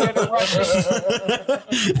 get them rusty.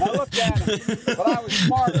 And I looked at him, but I was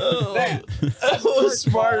smarter then. I was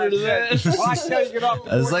smarter than that. Well, I tell you, get off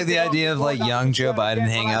the It's board, like the get off idea of the like board, young I'm Joe gonna Biden get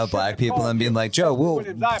hanging what I out with should black have people called and being you. like, Joe, we'll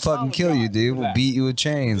Williams, I fucking kill you, dude. We'll apologize beat you with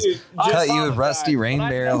chains. I Cut you with rusty apologize, rain but I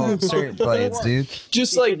barrel never straight blades, dude.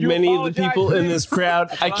 Just He like said, "You many of the apologize people to in me?" this crowd,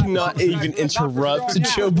 I cannot even interrupt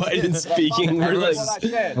Joe Biden speaking. We're like, That's what I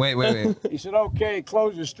said. Wait. He said, okay,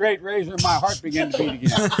 close the straight razor, and my heart began to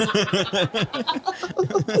beat again.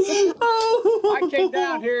 I came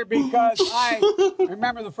down here because I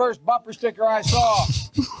remember the first bumper sticker I saw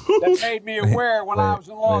that made me aware when I was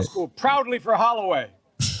in law school. Proudly for Holloway.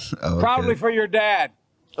 Oh, Proudly okay. for your dad.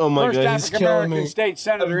 oh my First god, he's African killing American me. state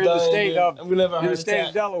senator I'm in the dying, state dude. of I'm gonna have a in heart the state of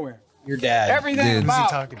attack. Delaware. Your dad. Everything Dude, Who's he about.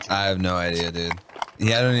 talking to? I have no idea, dude.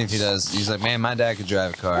 Yeah, I don't know if he does. He's like, man, my dad could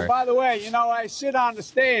drive a Oh, car. by the way, you know, I sit on the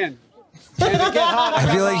stand. And it get hot.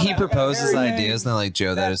 I feel like got he all that proposes everything ideas and they're like,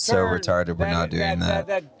 Joe, that is so turn- retarded. We're not doing that.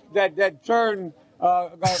 That turn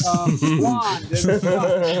blonde and stuff.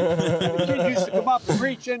 And the kid used to come up and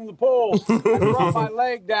reach in the pool and rub my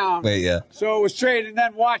leg down. Wait, yeah. So it was straight, and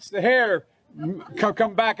then watch the hair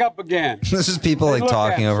come back up again. This is people And like look at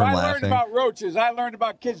talking it. over So and I learned laughing. about roaches. I learned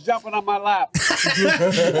about kids jumping on my lap.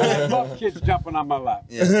 I love kids jumping on my lap.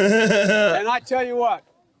 And I tell you what,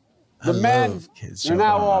 the men, love kids they're jumping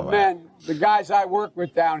now on all my lap. men, the guys I work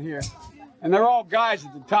with down here, and they're all guys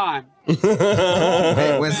at the time. Wait,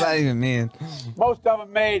 what's that even mean? Most of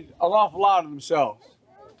them made an awful lot of themselves.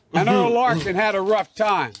 And Earl Larkin had a rough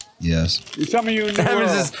time. Yes. And some of you knew I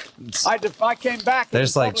was Earl. just- I came back. They're as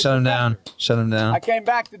just a like, public shut him defender. down. Shut him I down. came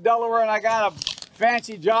back to Delaware and I got a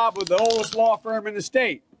fancy job with the oldest law firm in the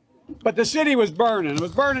state. But the city was burning. It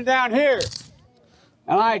was burning down here.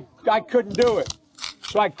 And I couldn't do it.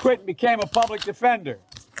 So I quit and became a public defender.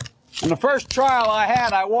 And the first trial I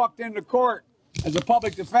had, I walked into court as a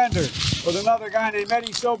public defender with another guy named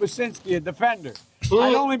Eddie Sobosinski, a defender.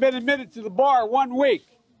 I'd only been admitted to the bar 1 week.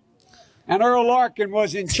 And Earl Larkin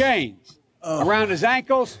was in chains around his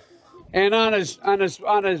ankles and on his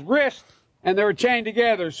wrist, and they were chained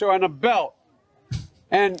together, so on a belt.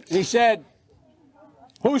 And he said,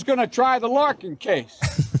 "Who's going to try the Larkin case?"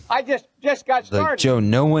 I just got started. Like, Joe,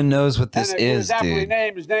 no one knows what this And it was is, aptly dude.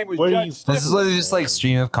 named. His name was What are Judge you- This is Slipper. literally just like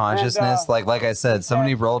stream of consciousness. And, like I said,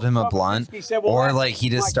 somebody rolled him a blunt, He said, well, or why- like he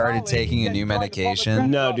just my started colleague, taking he a said, new "You tried the medication.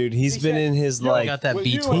 public No, defender." dude, he's He been said, in his "You like. got that was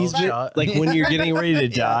B12 you He's been shot. like when you're getting ready to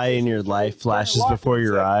die and your life flashes before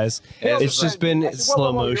your eyes. It's just been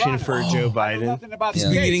slow motion for Joe Biden. He's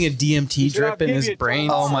been getting a DMT drip in his brain.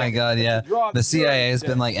 Oh my god, yeah. The CIA has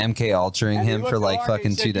been like MK altering him for like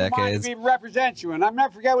fucking 2 decades. He represents you, and I'll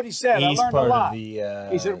never forget what he said. He's I learned a part lot. of the.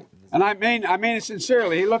 He said, and I mean it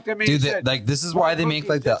sincerely. He looked at me Dude, and that, said, like this is why they make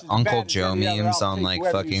like the "Just as bad Uncle as Joe any other, memes I'll on take like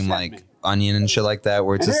whoever you fucking send like me." Onion and shit like that,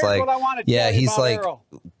 where it's And just here's like, what I wanna yeah, tell you he's about like Earl.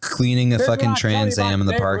 cleaning a Here's what fucking I'll tell you Trans about Am in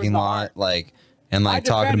the neighborhood parking lot, art. like, and I like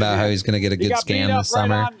talking defended about how him. he's gonna get a He good got beat scam up this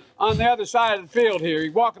summer. Right on the other side of the field here. He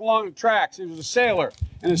walked along the tracks. He was a sailor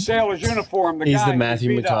in a sailor's uniform. The He's guy the who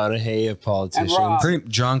Matthew beat up. McConaughey of politicians. robbed. Pretty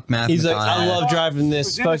drunk Matthew He's like, I McConaughey. love driving this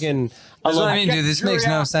Was innocent. fucking. I That's what love I mean, dude. This makes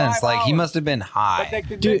no sense. Like he must have been But they high.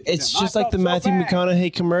 convicted Dude, it's him. just I like the felt so Matthew bad.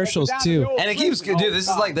 McConaughey commercials They were down too. at the old And it keeps, prison dude. all This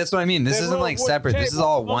the is like time. that's what I mean. This They isn't little like wooden separate. This is tables,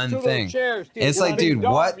 all those one two thing. little chairs, It's you know, like, big dude,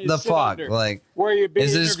 dorm what you the sit fuck? under. Like, where you be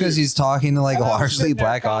Is this because he's talking to like a largely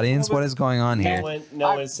black audience? What is going on here?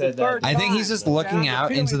 No one said that. I think he's just looking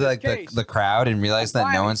out into the crowd and realized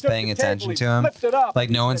that no one's paying attention to him. Like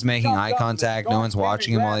no one's making eye contact, no one's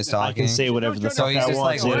watching him while he's I talking. can say whatever the So fuck he's I just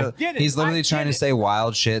want like to. he's literally trying to say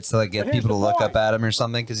wild shit to like get people to look up at him or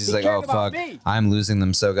something because he's like, oh fuck, I'm losing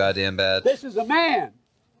them so goddamn bad. This is a man.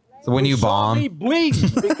 So when you who saw me bomb, bleeding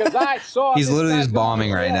because I saw He's this literally guy just going bombing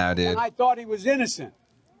to right hell, now, dude. And I thought he was innocent.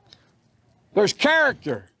 There's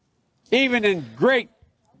character, even in great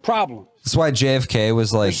problems. that's why JFK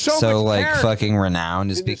was like There's so so much like character fucking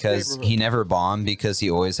renowned is in this because neighborhood. he never bombed because he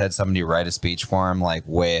always had somebody write a speech for him like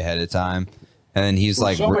way ahead of time. And then he's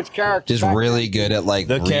like so much character just back really then. good at like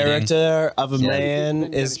The reading. character of a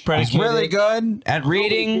man is He's predicated. really good at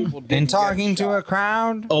reading people didn't and get talking to shot. a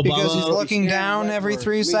crowd Obama because he's looking down every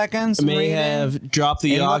 3 seconds. and May reading. have dropped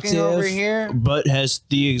the And looking over octave, here. but has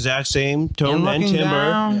the exact same tone And and looking timbre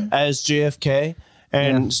down. as JFK,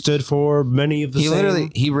 and stood for many of the He same.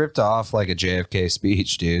 literally he ripped off like a JFK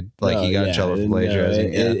speech, dude. Like he got in trouble for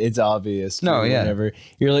plagiarizing. It's obvious. No, yeah. Whenever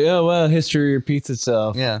you're like, oh well, history repeats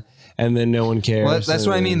itself. Yeah. And then no one cares. Well, that's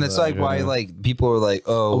what I mean. That's like why like people are like,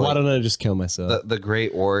 oh, why like, don't I just kill myself? the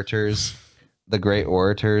great orators, the great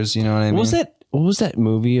orators. You know what I mean? What was that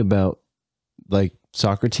movie about? Like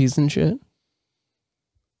Socrates and shit.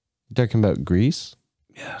 You talking about Greece?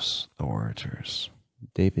 Yes, the orators.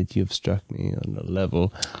 David, you've struck me on a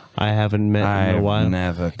level I haven't met in a I've while.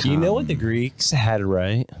 never. You know what the Greeks had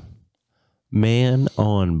right? Man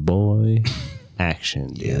on boy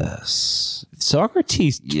action, dude. Yes.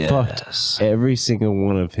 Socrates Yes. fucked every single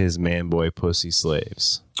one of his man boy pussy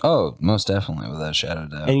slaves. Oh, most definitely, without a shadow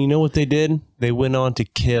of doubt. And you know what they did? They went on to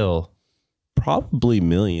kill probably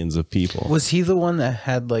millions of people. Was he the one that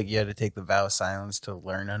had like you had to take the vow of silence to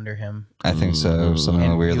learn under him? I think so. Something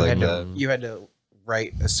And weird you like had that. you had to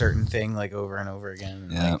write a certain thing like over and over again,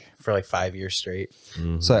 Yeah. like, for like 5 years straight.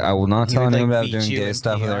 So I will not He tell would, anyone like, about beat doing you gay and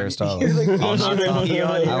stuff pee with on you. Aristotle. He would, like, I'll not tell- pee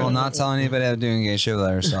on you. I will not tell anybody about doing gay shit with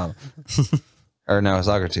Aristotle. Or no,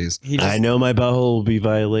 Socrates. He just, I know my butthole will be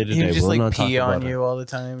violated. he I would just will like not pee talk on about it. you all the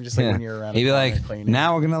time, just like Yeah. when you're around. He'd be a like, corner cleaning.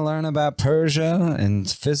 now we're gonna learn about Persia and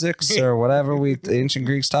physics or whatever we ancient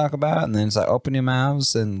Greeks talk about, and then it's like open your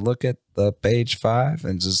mouths and look at the page 5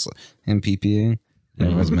 and just him pee-peeing in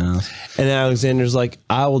everyone's mouth. And Alexander's like,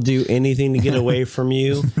 I will do anything to get away from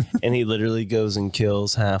you. And he literally goes and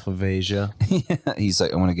kills half of Asia. He's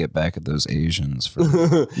like, I want to get back at those Asians for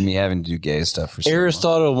me having to do gay stuff for so long.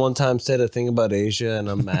 Aristotle one time said a thing about Asia, and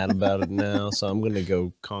I'm mad about it now. So I'm going to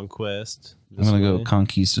go conquest. I'm gonna go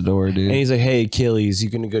conquistador, dude. And he's like, hey, Achilles, you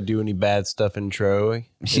going to go do any bad stuff in Troy?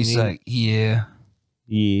 He's like, yeah,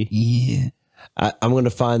 Yeah. I'm going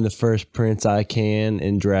to find the first prince I can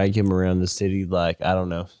and drag him around the city like, I don't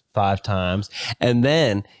know, 5 times. And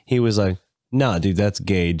then he was like, nah, dude, that's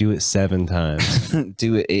gay. Do it 7 times.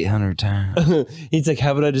 do it 800 times. He's like,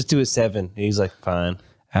 how about I just do it 7? And he's like, fine.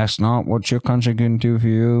 Ask not what your country can do for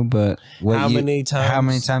you, but what How many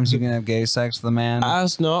times you can have gay sex with a man?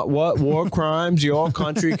 Ask not what war crimes your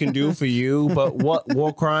country can do for you, but what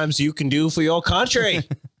war crimes you can do for your country.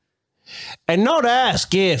 And not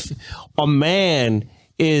ask if a man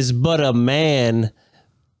is but a man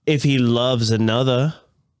if he loves another.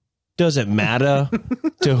 Doesn't matter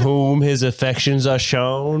to whom his affections are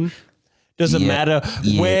shown. Doesn't matter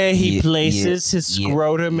where he places his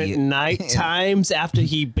scrotum at night times after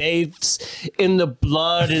he bathes in the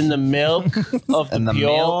blood and the milk of the and the pure.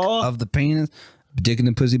 milk of the penis, dick in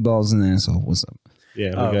the pussy, balls in the asshole. What's up?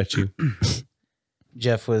 Yeah, we got you.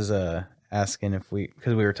 Jeff was asking if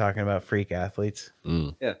because we were talking about freak athletes.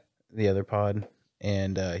 Yeah. The other pod,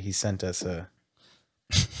 and he sent us a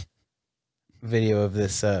video of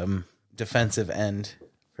this defensive end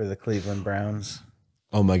for the Cleveland Browns.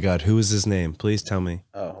 Oh my God, who is his name? Please tell me.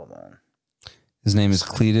 Oh, hold on. His name is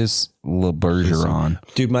Cletus LeBergeron.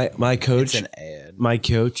 Dude, my coach, It's an ad. my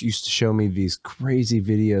coach used to show me these crazy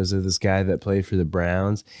videos of this guy that played for the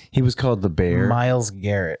Browns. He was called the Bear. Miles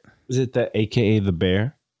Garrett. Was it the AKA the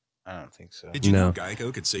Bear? I don't think so. Did you No. know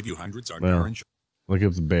Geico could save you hundreds on Well, car insurance? Look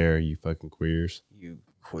up the Bear, you fucking queers. You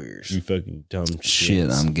queers. You fucking dumb Shit,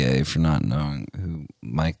 shits. I'm gay for not knowing who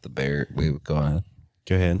Mike the Bear. Wait, go ahead.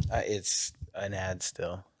 Go ahead. It's an ad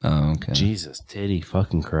still. Oh, okay. Jesus, titty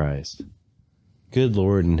fucking Christ. Good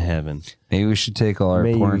Lord in heaven. Maybe we should take all our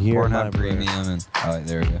May you hear my Pornhub prayer. premium and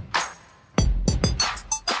there we go.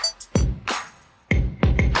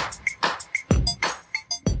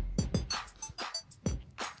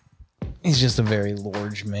 He's just a very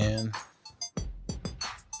large man.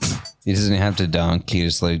 He doesn't have to dunk. He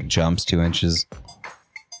just like jumps 2 inches.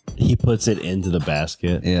 He puts it into the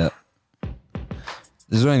basket. Yeah.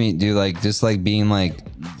 This is what I mean, dude. Like, just like being like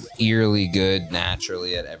eerily good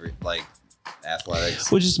naturally at every like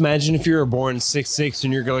athletics. Well, just imagine if you were born 6'6"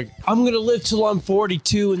 and you're going, I'm gonna live till I'm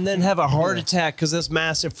 42 and then have a heart attack because this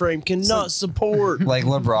massive frame cannot support. Like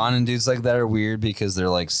LeBron and dudes like that are weird because they're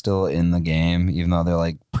like still in the game, even though they're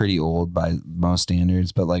like pretty old by most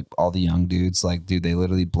standards. But like all the young dudes, like, dude, they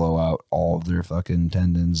literally blow out all of their fucking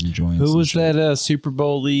tendons and joints. Who and was shit. that Super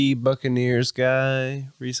Bowl Buccaneers guy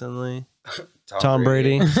recently? Tom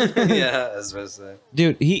Brady. Yeah, I was about to say.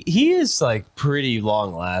 Dude, he is like pretty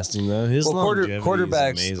long lasting though. His longevity is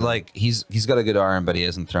quarterbacks, amazing. like he's got a good arm, but he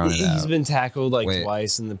hasn't thrown it out. He's been tackled like Wait.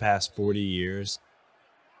 twice in the past 40 years.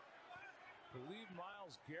 Believe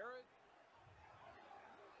Miles Garrett.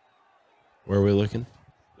 Where are we looking?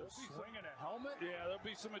 They'll be swinging a helmet. Yeah, there'll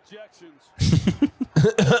be some ejections.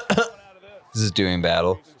 This is doing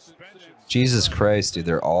battle. Jesus Christ, dude,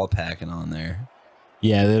 they're all packing on there.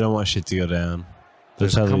 Yeah, they don't want shit to go down.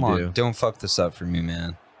 That's how Come they on, do. don't fuck this up for me,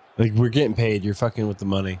 man. Like, we're getting paid. You're fucking with the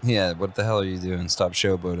money. Yeah, what the hell are you doing? Stop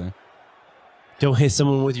showboating. Don't hit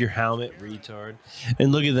someone with your helmet, retard.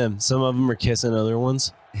 And look at them. Some of them are kissing other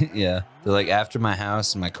ones. Yeah, they're like, after my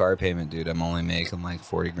house and my car payment, dude, I'm only making like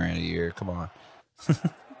 40 grand a year. Come on.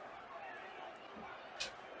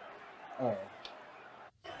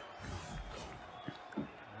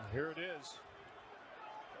 Here it is.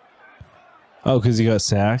 Oh, because he got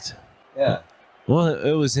sacked? Yeah. Well,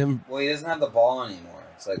 it was him. Well, he doesn't have the ball anymore.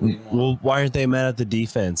 It's like, leave him alone. Well, why aren't they mad at the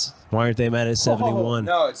defense? Why aren't they mad at 71?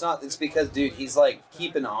 No, it's not. It's because, dude, he's like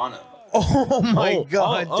keeping on him. Oh my Oh,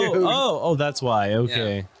 god, oh, dude. Oh, that's why.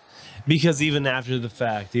 Okay. Because even after the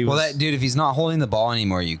fact, he was. Well, that dude, if he's not holding the ball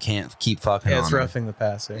anymore, you can't keep fucking Yeah, on it's him. roughing the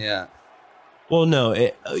passer. Yeah. Well, no,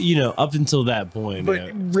 up until that point. But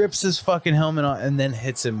yeah. rips his fucking helmet on and then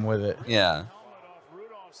hits him with it. Yeah.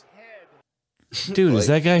 Rudolph's head. Dude, is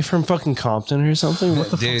that guy from fucking Compton or something? What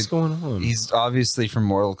the Dude, fuck's going on? He's obviously from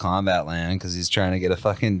Mortal Kombat land because he's trying to get a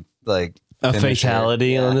fucking like A finisher.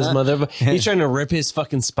 fatality on his Yeah. mother. He's trying to rip his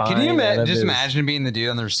fucking spine. Can you out of just his- imagine being the dude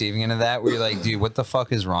on the receiving end of that, where you're like, dude, what the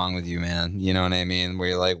fuck is wrong with you, man? You know what I mean? Where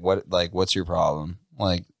you're like, what's your problem?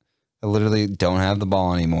 Like, I literally don't have the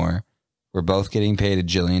ball anymore. We're both getting paid $1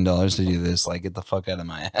 jillion to do this. Like, get the fuck out of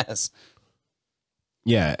my ass.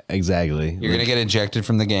 Yeah, exactly. You're gonna get ejected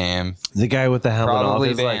from the game. The guy with the helmet Probably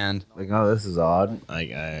off is banned. like, oh, this is odd.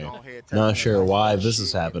 I'm not sure why this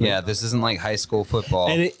is happening. Yeah, this isn't like high school football.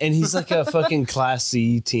 And he's like a fucking Class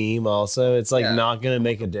C team also. It's like Yeah. not going to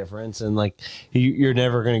make a difference. And like, you're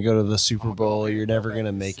never going to go to the Super Bowl. You're never going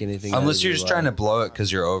to make anything. Unless you're just trying to blow it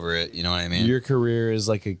because you're over it. You know what I mean? Your career is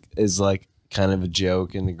like kind of a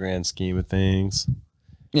joke in the grand scheme of things.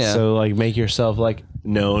 yeah. So like make yourself like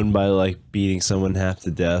known by like beating someone half to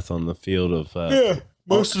death on the field of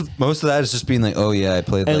most of that is just being like, oh yeah, I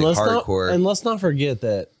played like and let's hardcore. not forget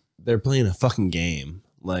that they're playing a fucking game.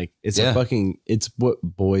 Like it's Yeah. it's what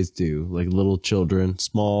boys do. Like little children,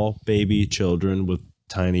 small baby children with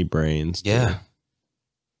tiny brains. do. yeah.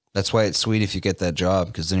 That's why it's sweet if you get that job,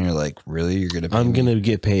 because then you're like, really, you're gonna pay I'm me gonna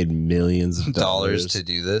get paid millions of dollars to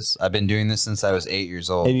do this? I've been doing this since I was 8 years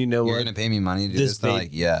old. And you know you're what? gonna pay me money to do This this? They're ba- like,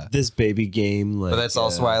 yeah. this baby game. Like, But that's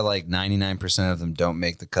also why like 99% of them don't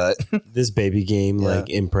make the cut. this baby game Yeah. like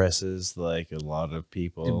impresses like a lot of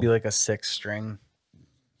people. It'd be like a 6 string.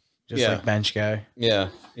 Just Yeah. like bench guy. Yeah,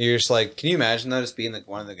 you're just like, can you imagine that? Just being like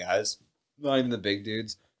one of the guys, not even the big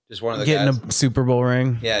dudes, just one of the Getting guys. a Super Bowl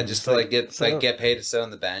ring. Yeah, just to like get paid to sit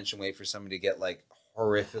on the bench and wait for somebody to get like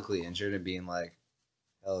horrifically injured and being like,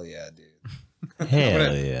 hell yeah, dude.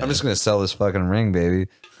 Hell yeah! I'm just gonna sell this fucking ring, baby.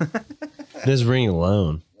 This ring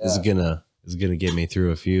alone is Yeah. gonna get me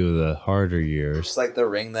through a few of the harder years. It's like the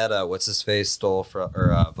ring that what's his face stole from,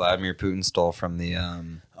 or Vladimir Putin stole from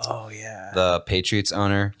Oh yeah. the Patriots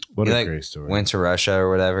owner. What He, a like, great story. Went to Russia or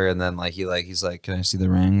whatever, and then like he's like, can I see the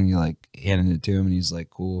ring? And he like handed it to him, and he's like,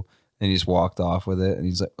 cool. And he just walked off with it, and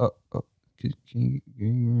he's like, oh. Can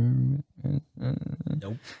you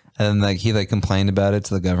Nope. And like he like complained about it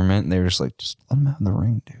to the government, and they were just like, just let him have the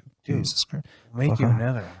ring, dude. Jesus Christ. We'll make Fuck you off.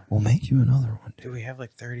 another one. We'll make you another one, Dude, dude. we have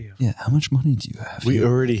like 30 of them. Yeah, how much money do you have? We You-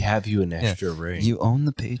 already have you an extra ring. You own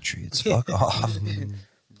the Patriots. Fuck off.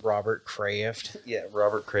 Robert Kraft. Yeah,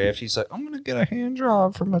 Robert Kraft. He's like, I'm gonna get a hand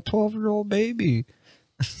job from a 12-year-old baby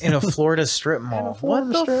In a Florida strip mall. What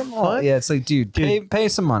the fuck? Yeah, it's like, dude, pay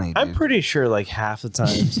some money. Dude. I'm pretty sure like half the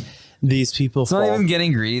times these people It's not even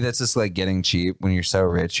getting greedy. That's just like getting cheap. When you're so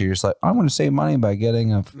rich, you're just like, I'm going to save money by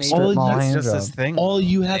getting a strip All mall That's hand just job. this thing. all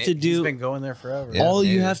you have to He's do. been going there forever. Yeah. all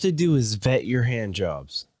you maybe. have to do is vet your hand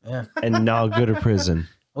jobs Yeah. and not go to prison.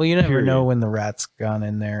 Well, you never Period. know when the rat's gone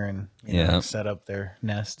in there and you know, Yeah. set up their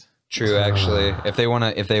nest. True, actually. If they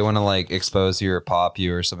wanna like expose you or pop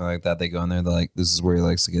you or something like that, they go in there. They're like, "This is where he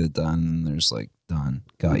likes to get it done." And they're just like, "Done,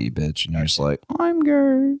 got you, bitch." And you're just like, "I'm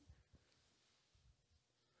gay."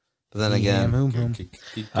 But then again,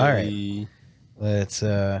 All right, let's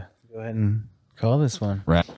go ahead and call this one. Right.